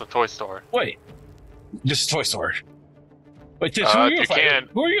or just the toy store? Wait. Just a toy store. Wait, Tish, If who are you you gonna fight can.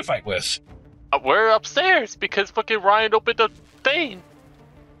 with? Who are you gonna fight with? We're upstairs because fucking Ryan opened the thing.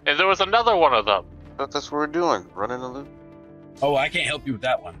 And there was another one of them. I thought that's what we're doing. Running a loop. Oh, I can't help you with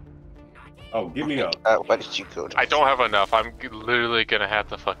that one. Oh, give me up. Why did you go? I don't have enough. I'm literally gonna have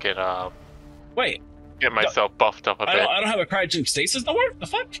to fucking Wait, get myself buffed up a I bit. don't have a cryogenic stasis no more? The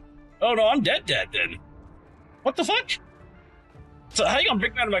fuck? Oh no, I'm dead then. What the fuck? So how you gonna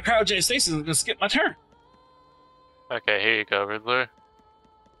break me out of my cryogenic stasis and just skip my turn? Okay, here you go, Riddler.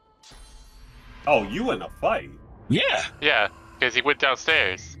 Oh, you in a fight? Yeah. Yeah, because he went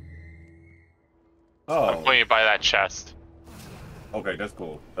downstairs. I'm Oh, putting you by that chest. okay, that's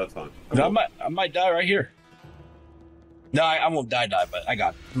cool. That's fine. No, I might die right here. No, I won't die, but I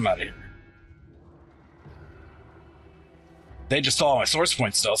got it. I'm out of here. They just saw my source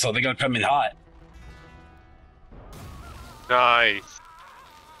points though, so they're gonna come in hot. Nice.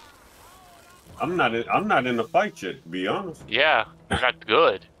 I'm not in the fight yet, to be honest. Yeah, you're not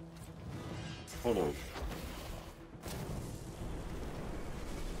good. Hold on.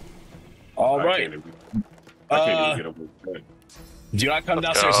 All I right. can't even get up with that. Do not come Let's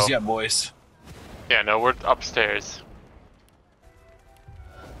downstairs go. just yet, boys. Yeah, no, we're upstairs.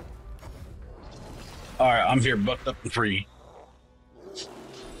 All right, I'm here, bucked up and free.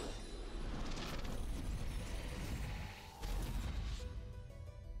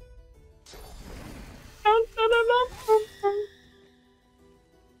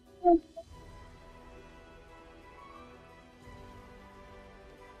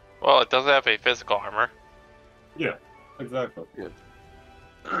 Well, it doesn't have a physical armor. Yeah, exactly.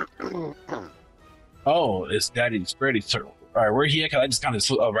 Oh, it's Daddy's Brady circle. All right, where he at? 'Cause I just kind of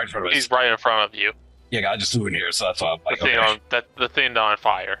right in front of us. He's right in front of you. Yeah, I just flew in here, so that's why I'm The like, thing okay. the thing on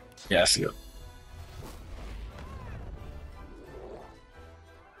fire. Yeah, I see it.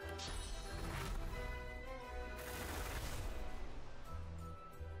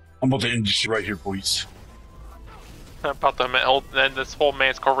 I'm about to end this right here, boys. I'm about to end this whole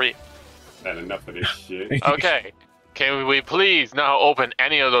man's career. Had enough of this shit. Okay. Can we please now open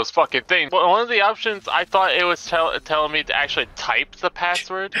any of those fucking things? Well, one of the options, I thought it was telling me to actually type the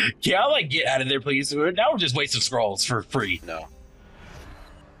password. Can I like get out of there, please? Now we're just wasting scrolls for free. No.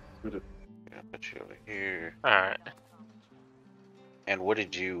 I'm gonna put you over here. Alright. And what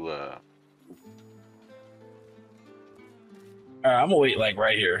did you? All right, I'm gonna wait like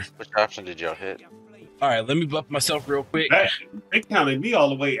right here. Which option did y'all hit? All right, let me buff myself real quick. They counted me all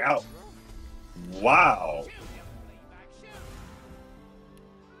the way out. Wow.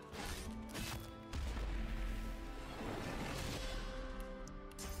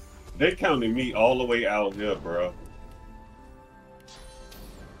 They counted me all the way out here, bro.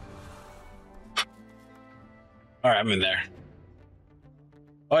 All right, I'm in there.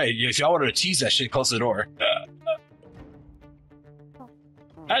 Oh, hey, if y'all wanted to cheese that shit, close the door.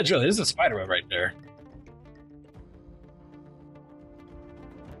 That's really, there's a spider web right there.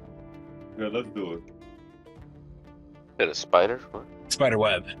 Yeah, let's do it. Hit a spider? What? Spider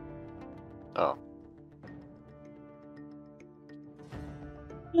web. Oh.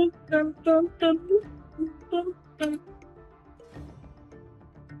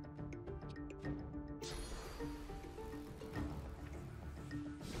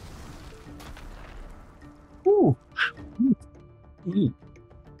 Ooh. Ooh.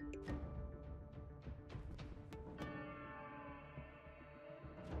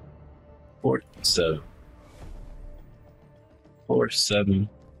 Four, seven. 4, 7.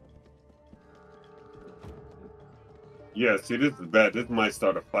 Yeah, see, this is bad. This might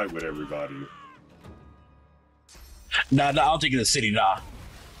start a fight with everybody. Nah, I don't think in the city, nah.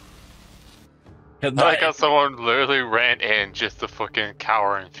 I like how someone literally ran in just to fucking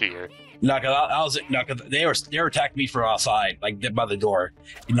cower in fear. No, cause I was no, cause they were attacking me from outside, like by the door,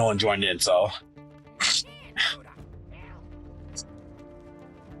 and no one joined in. So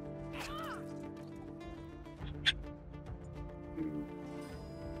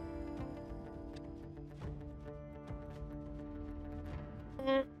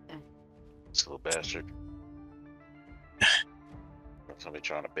This little bastard. Somebody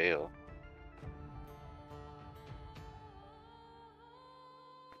trying to bail.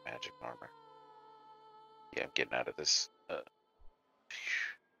 Magic armor. Yeah, I'm getting out of this.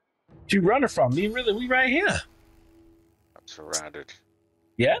 you running from me? Really? We right here. I'm surrounded.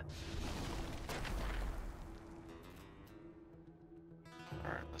 Yeah.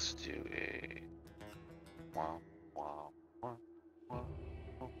 Alright, let's do a wow, wow, wow, wow,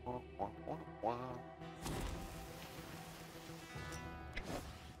 wow, wow, wow, wow.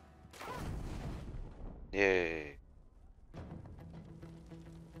 Yay.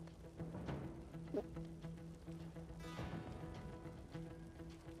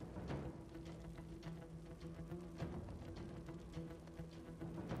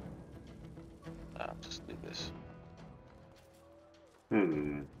 I'll just do this.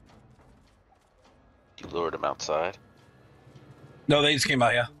 Hmm. You lured him outside? No, they just came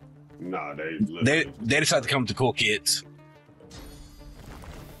out here. Nah, they They literally. decided to come to cool kids.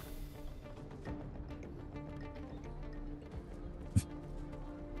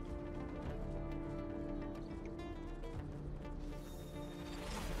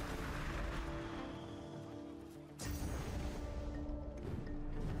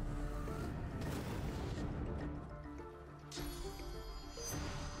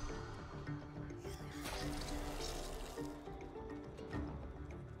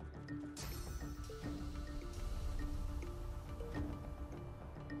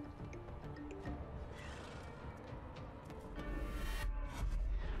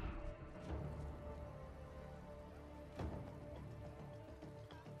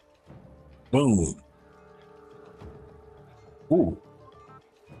 Boom. Ooh.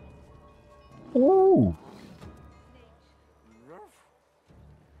 Ooh.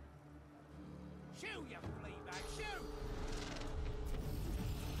 Shoo, you flea bag, shoo!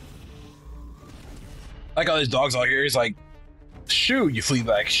 Like all these dogs out here. He's like, shoo, you flea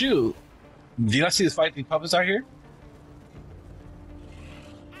back, shoo. Do you not see this fight these puppets out here?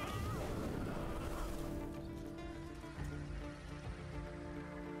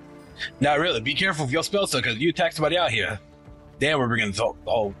 Now, really, be careful with your spell stuff because you attack somebody out here. Then we're bringing the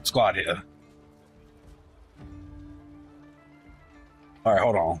whole squad here. All right,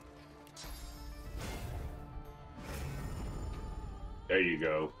 hold on. There you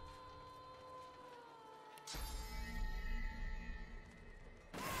go.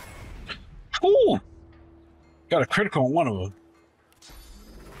 Ooh, got a critical on one of them.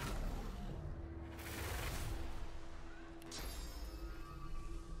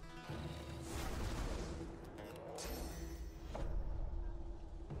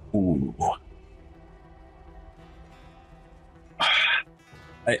 Ooh.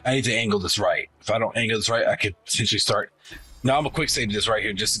 I need to angle this right. If I don't angle this right, I could potentially start. Now I'm a quick save this right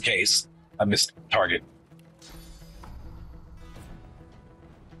here just in case I missed target.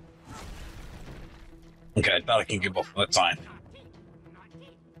 Okay, I thought I can get both. That's fine.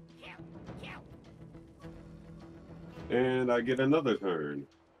 And I get another turn.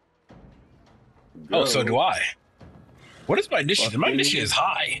 Oh, so Go. do I. What is my initiative? My Fucking- initiative is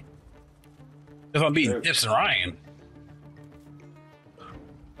high. If I'm beating Yeah. Dips and Ryan.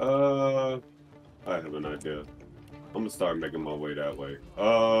 I have an idea. I'm gonna start making my way that way.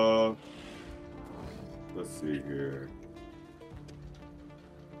 Let's see here.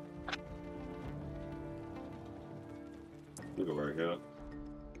 We'll go right here.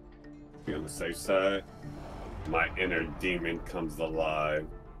 Be on the safe side. My inner demon comes alive.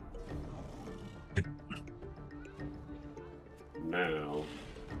 Now.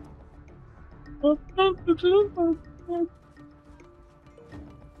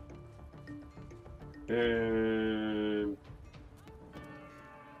 And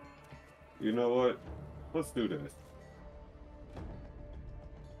you know what? Let's do this.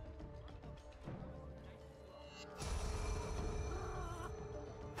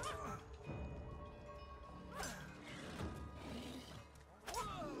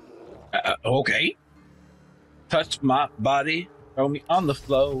 Okay. Touch my body, throw me on the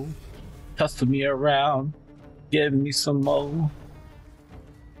floor, tussle me around, give me some more.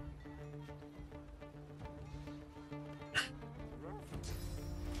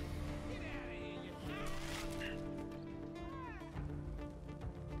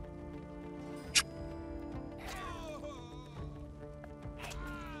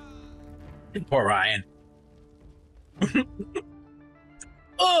 Poor Ryan.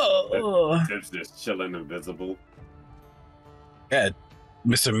 Oh, Tips just chilling invisible. yeah,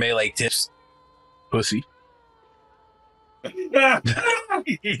 Mr. Melee Tips, pussy.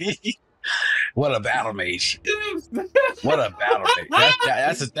 What a battle mage! What a battle mage!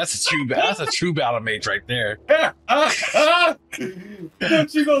 That's a true battle mage right there. Don't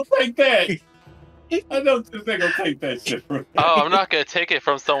you gonna take that? I know they gonna take that shit from me. Oh, I'm not gonna take it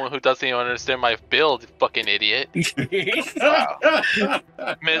from someone who doesn't even understand my build, fucking idiot. Wow.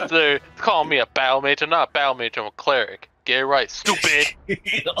 Mister, call me a battle mage. I'm not a battle mage, I'm a cleric. Get it right, stupid.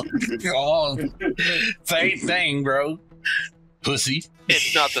 Oh, same thing, bro. Pussy.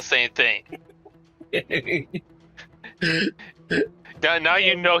 It's not the same thing. Now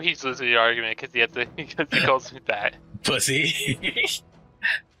you know he's losing the argument because he calls me that. Pussy.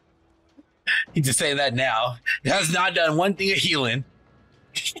 He's just saying that now. It has not done one thing of healing.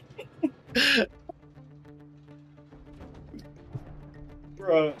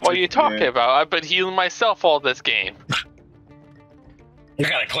 Bruh. What are you talking about? I've been healing myself all this game. You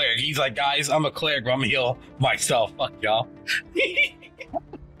got a cleric. He's like, guys, I'm a cleric, but I'm gonna heal myself. Fuck y'all.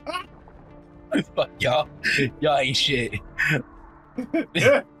 Fuck y'all. Y'all ain't shit.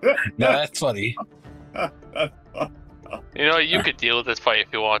 No, that's funny. You know, you could deal with this fight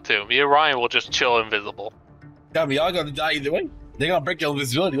if you want to. Me and Ryan will just chill invisible. I mean, y'all gonna die either way. They're gonna break your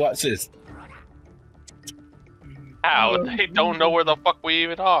invisibility. Watch this. How? They don't know where the fuck we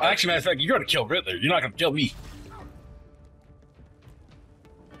even are. Actually, matter of fact, you're gonna kill Riddler. You're not gonna kill me.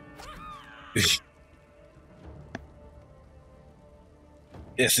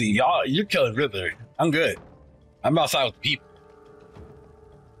 Yeah, see, y'all, you're killing Riddler. I'm good. I'm outside with the people.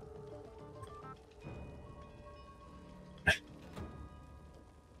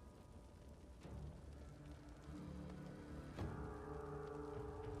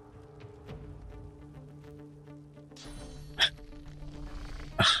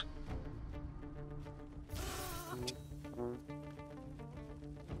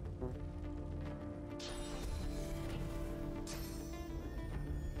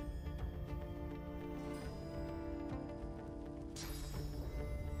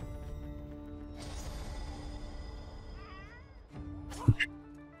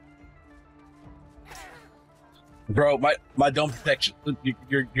 Bro, my dome protection.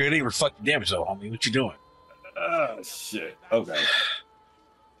 You're getting reflected damage though, homie. What you doing? Oh shit. Okay.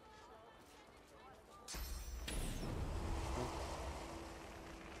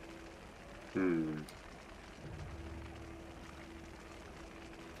 Hmm.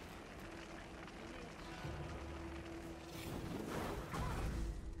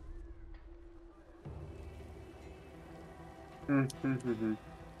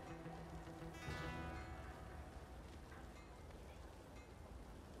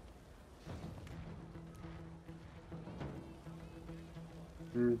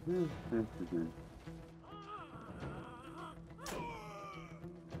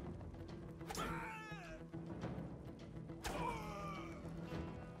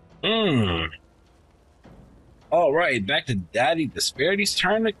 All right, back to Daddy DisBearity's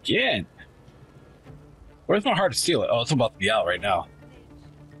turn again. Where's my heart to steal it? Oh, it's about to be out right now.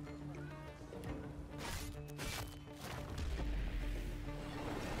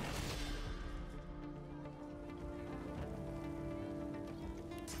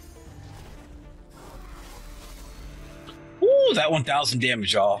 Ooh, that 1,000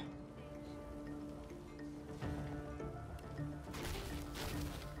 damage, y'all.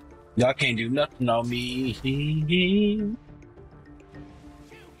 Y'all can't do nothing on me.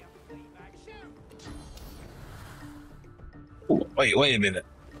 Ooh, wait a minute.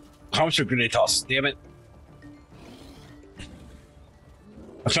 How much are grenade toss? Damn it.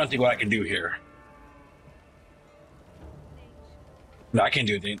 I'm trying to think what I can do here. No, I can't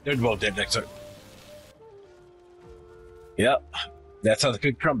do anything. They're both dead next turn. Yep. That's how the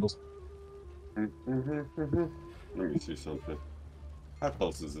cookie crumbles. Let me see something. How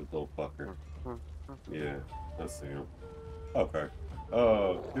close is this little fucker? Yeah, I see him. Okay.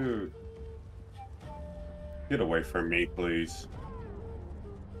 Oh, dude. Get away from me, please.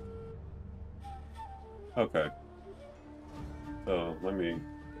 Okay. So, let me...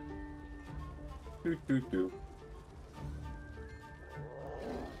 Do.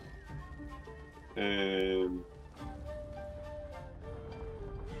 And...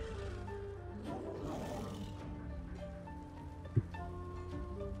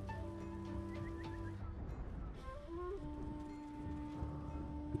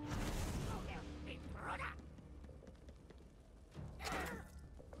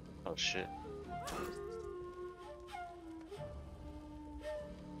 Oh shit.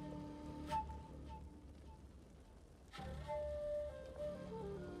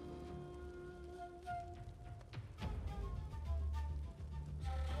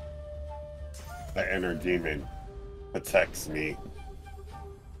 The inner demon protects me.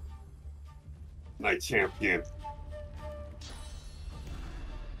 My champion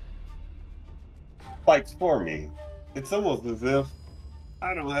fights for me. It's almost as if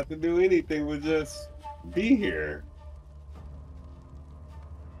I don't have to do anything but just be here.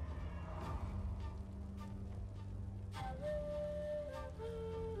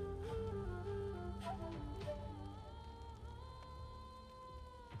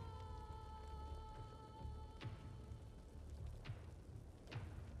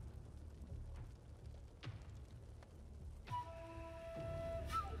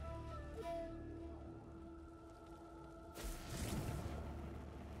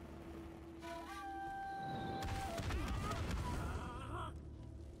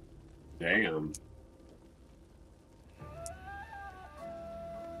 Damn.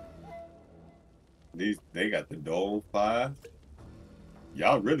 They got the door on fire.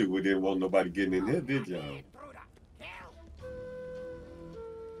 Y'all really didn't want nobody getting in here, did y'all?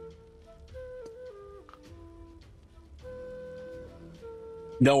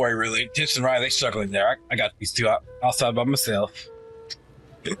 Don't worry, really. Tips and Ryan, they struggling there. I got these two outside by myself.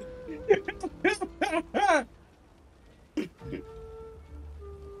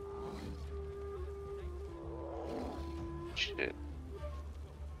 Shit.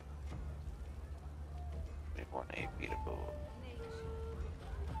 We want 8 beatable.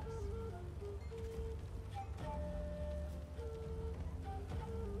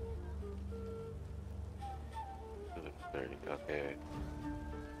 Okay.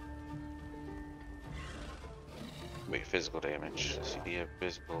 Wait, physical damage. CD of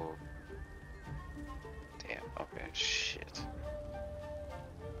physical. Damn, okay, shit.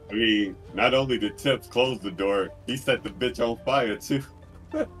 I mean, not only did Tips close the door, he set the bitch on fire too.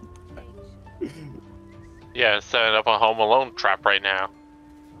 Yeah, setting up a Home Alone trap right now.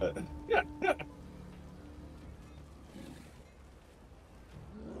 Yeah.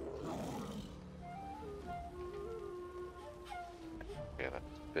 Yeah,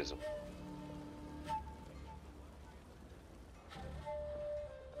 that's physical.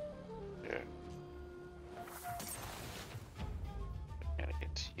 Yeah. And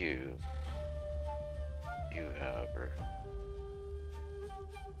it's you. You, however.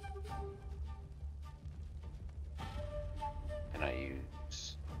 And I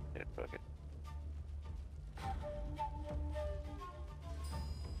use. Yeah, fuck it.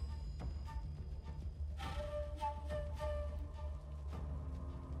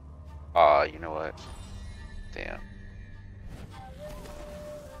 You know what? Damn.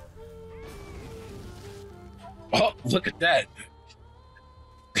 Oh, look at that.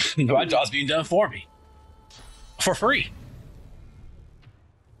 My job's being done for me. For free.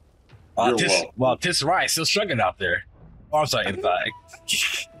 You're welcome. Well, Tips and Ryan still struggling out there. Oh, I'm sorry, inside.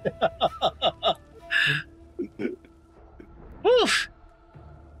 Woof.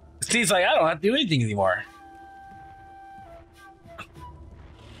 It seems like I don't have to do anything anymore.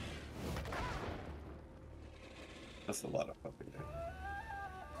 That's a lot of fucking damage.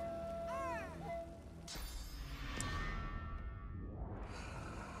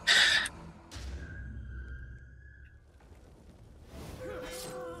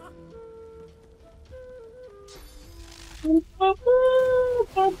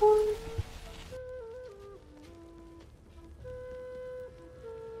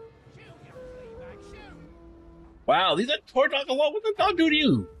 Wow, these are poor dog alone. What did the dog do to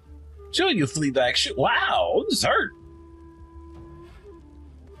you? Showing you flea back. Shit. Wow, this hurt.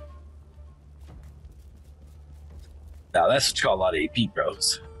 Now that's what you call a lot of AP,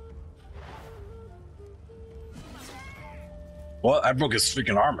 bros. Well, I broke his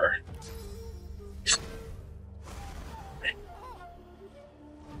freaking armor.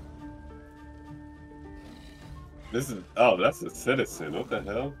 This is that's a citizen. What the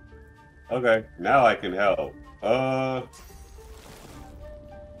hell? Okay, now I can help. Not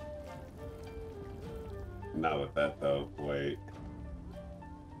with that though. Wait.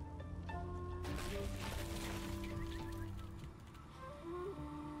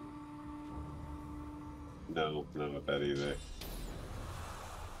 No, not with that either.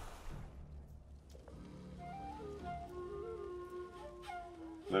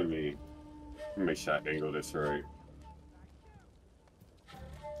 Let me make sure I angle this right.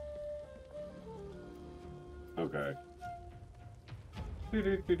 Okay.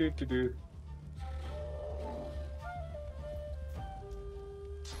 Do-do-do-do-do-do.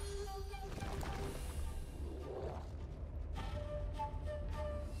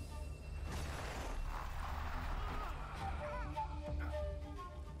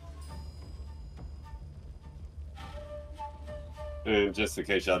 And just in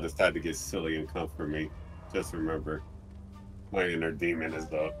case y'all decide to get silly and come for me, just remember, my inner demon is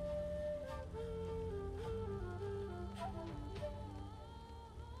up.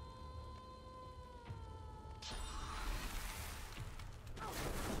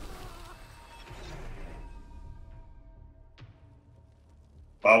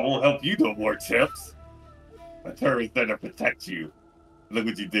 I won't help you no more, Chips. My turn is there to protect you. Look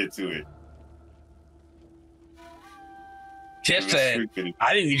what you did to it. Tip said,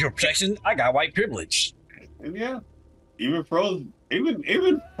 I didn't need your protection. I got white privilege. And yeah, even froze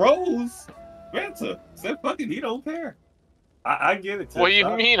Vanta said, fuck it, he don't care. I get it, Tips. What do you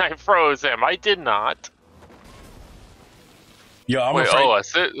mean I froze him? I did not. Yo, I'm Wait, afraid.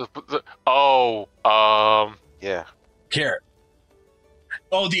 Yeah. Carrot.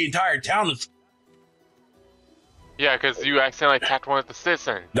 Oh, the entire town is. Yeah, because you accidentally attacked one of the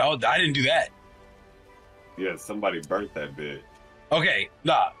citizens. No, I didn't do that. Yeah, somebody burnt that bit. Okay,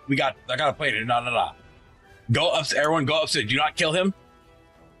 nah, I gotta play it. Nah. Go up, everyone go upstairs. Do not kill him.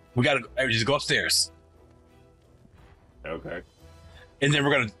 We gotta just go upstairs. Okay. And then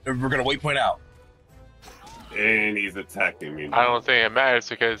we're gonna waypoint out. And he's attacking me now. I don't think it matters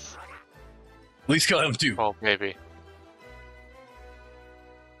because. At least kill him too. Oh, maybe.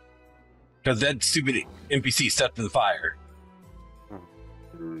 Because that stupid NPC stepped in the fire.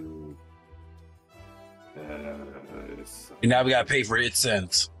 Mm. And now we gotta pay for its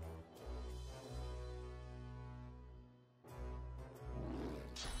sins.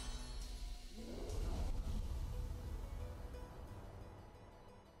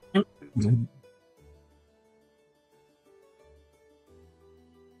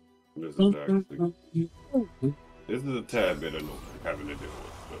 This is a tad bit annoying having to do it,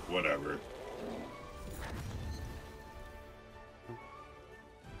 but whatever.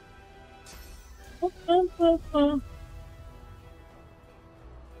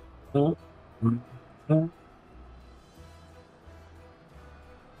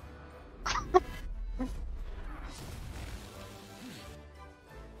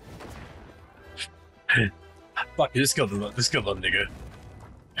 Fuck it, just kill the nigga.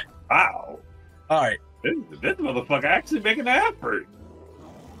 Ow! Alright. This motherfucker actually making an effort.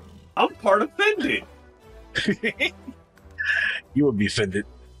 I'm part offended. You would be offended.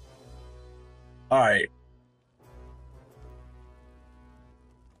 Alright.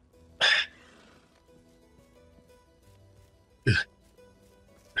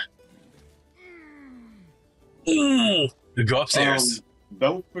 Go upstairs.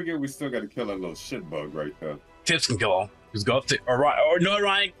 Don't forget we still gotta kill that little shit bug right there. Tips can kill him. Just go up to no,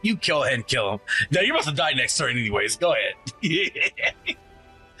 Ryan, you kill and kill him. No, you're about to die next turn anyways. Go ahead.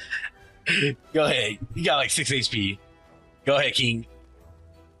 Go ahead. You got like 6 HP. Go ahead, King.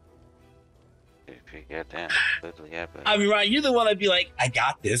 Goddamn. Yeah, but... I mean, Ryan, you're the one that'd be like, I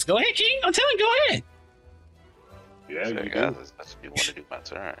got this. Go ahead, King. I'm telling you, go ahead. Yeah, so you guys, do. that's what you want to do my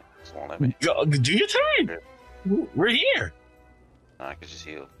turn. Just won't let me. Go, do your turn. We're here. No, I can just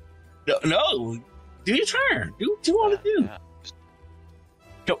heal. No. Do your turn. Do what you want to do.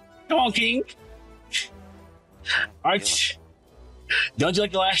 Yeah. Come on, King. Aren't don't you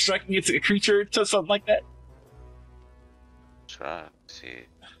like the last strike against a creature to something like that? Try. See.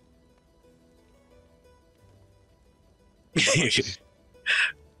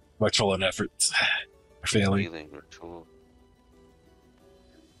 My trolling efforts are failing. Healing ritual.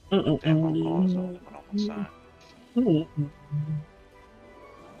 Damn, I'm almost on one side.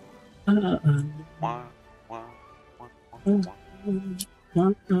 Wow.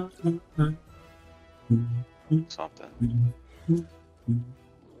 Something.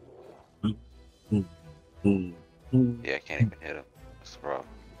 Yeah, I can't even hit him. That's the problem.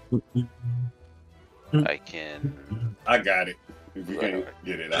 I can. I got it. If you can't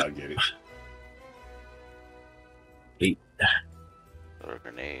get it, I'll get it. 8. Throw a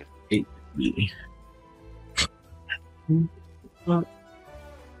grenade. 8. Wait,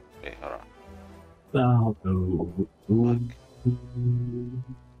 hold on.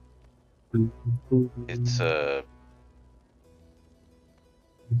 It's the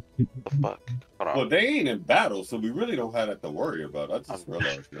fuck? Hold on. Well, they ain't in battle, so we really don't have that to worry about. I just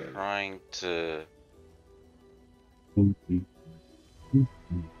realized that. Trying to. This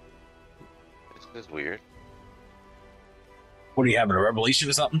is weird. What are you having, a revelation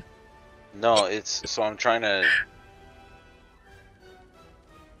or something? No, it's so I'm trying to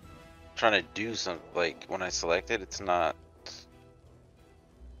do something. Like when I select it, it's not.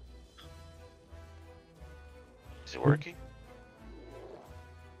 Is it working?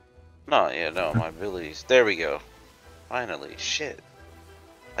 No, yeah, no, my abilities. There we go. Finally, shit.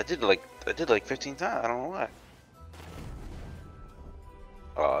 I did like 15 times. I don't know why.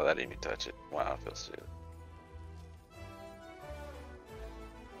 Oh, that didn't even touch it. Wow, I feel stupid.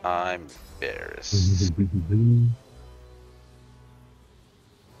 I'm embarrassed.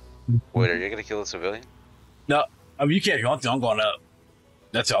 Wait, are you gonna kill a civilian? No, I mean you can't. I'm going up.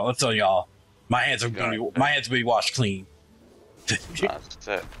 That's all. That's all y'all. My hands are gonna be washed clean. Nah, it's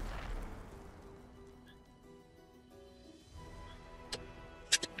that.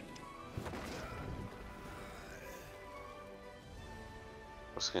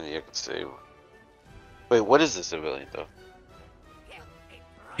 What's gonna you can say? Wait, what is the civilian though?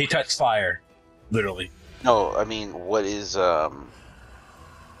 He touched fire, literally. No, I mean, what is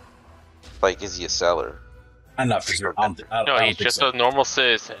like, is he a seller? I'm not for sure. No, he's just a normal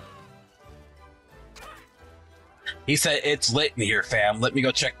citizen. He said it's lit in here, fam. Let me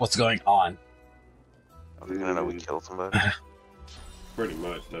go check what's going on. Are we gonna know we killed somebody? Pretty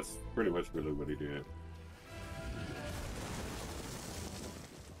much. That's pretty much really what he did.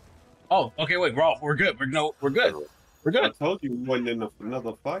 Oh, okay. Wait, we're good. We're good. We're good. I told you we wasn't in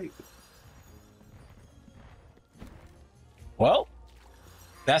another fight. Well,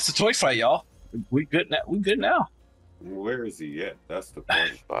 that's the toy fight, y'all. We good now. We good now. Where is he at? That's the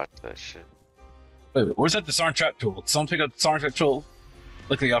point. Bought that shit. Wait, where's that disarm trap tool? Someone pick up the disarm trap tool.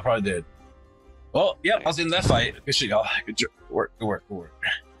 Look like y'all probably did. Oh, yeah, I was in that fight. Good shit, y'all. Good work. Good work. Good work.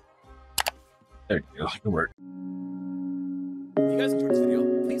 There you go. Good work. If you guys enjoyed this video,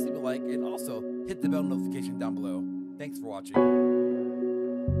 please leave a like and also hit the bell notification down below. Thanks for watching.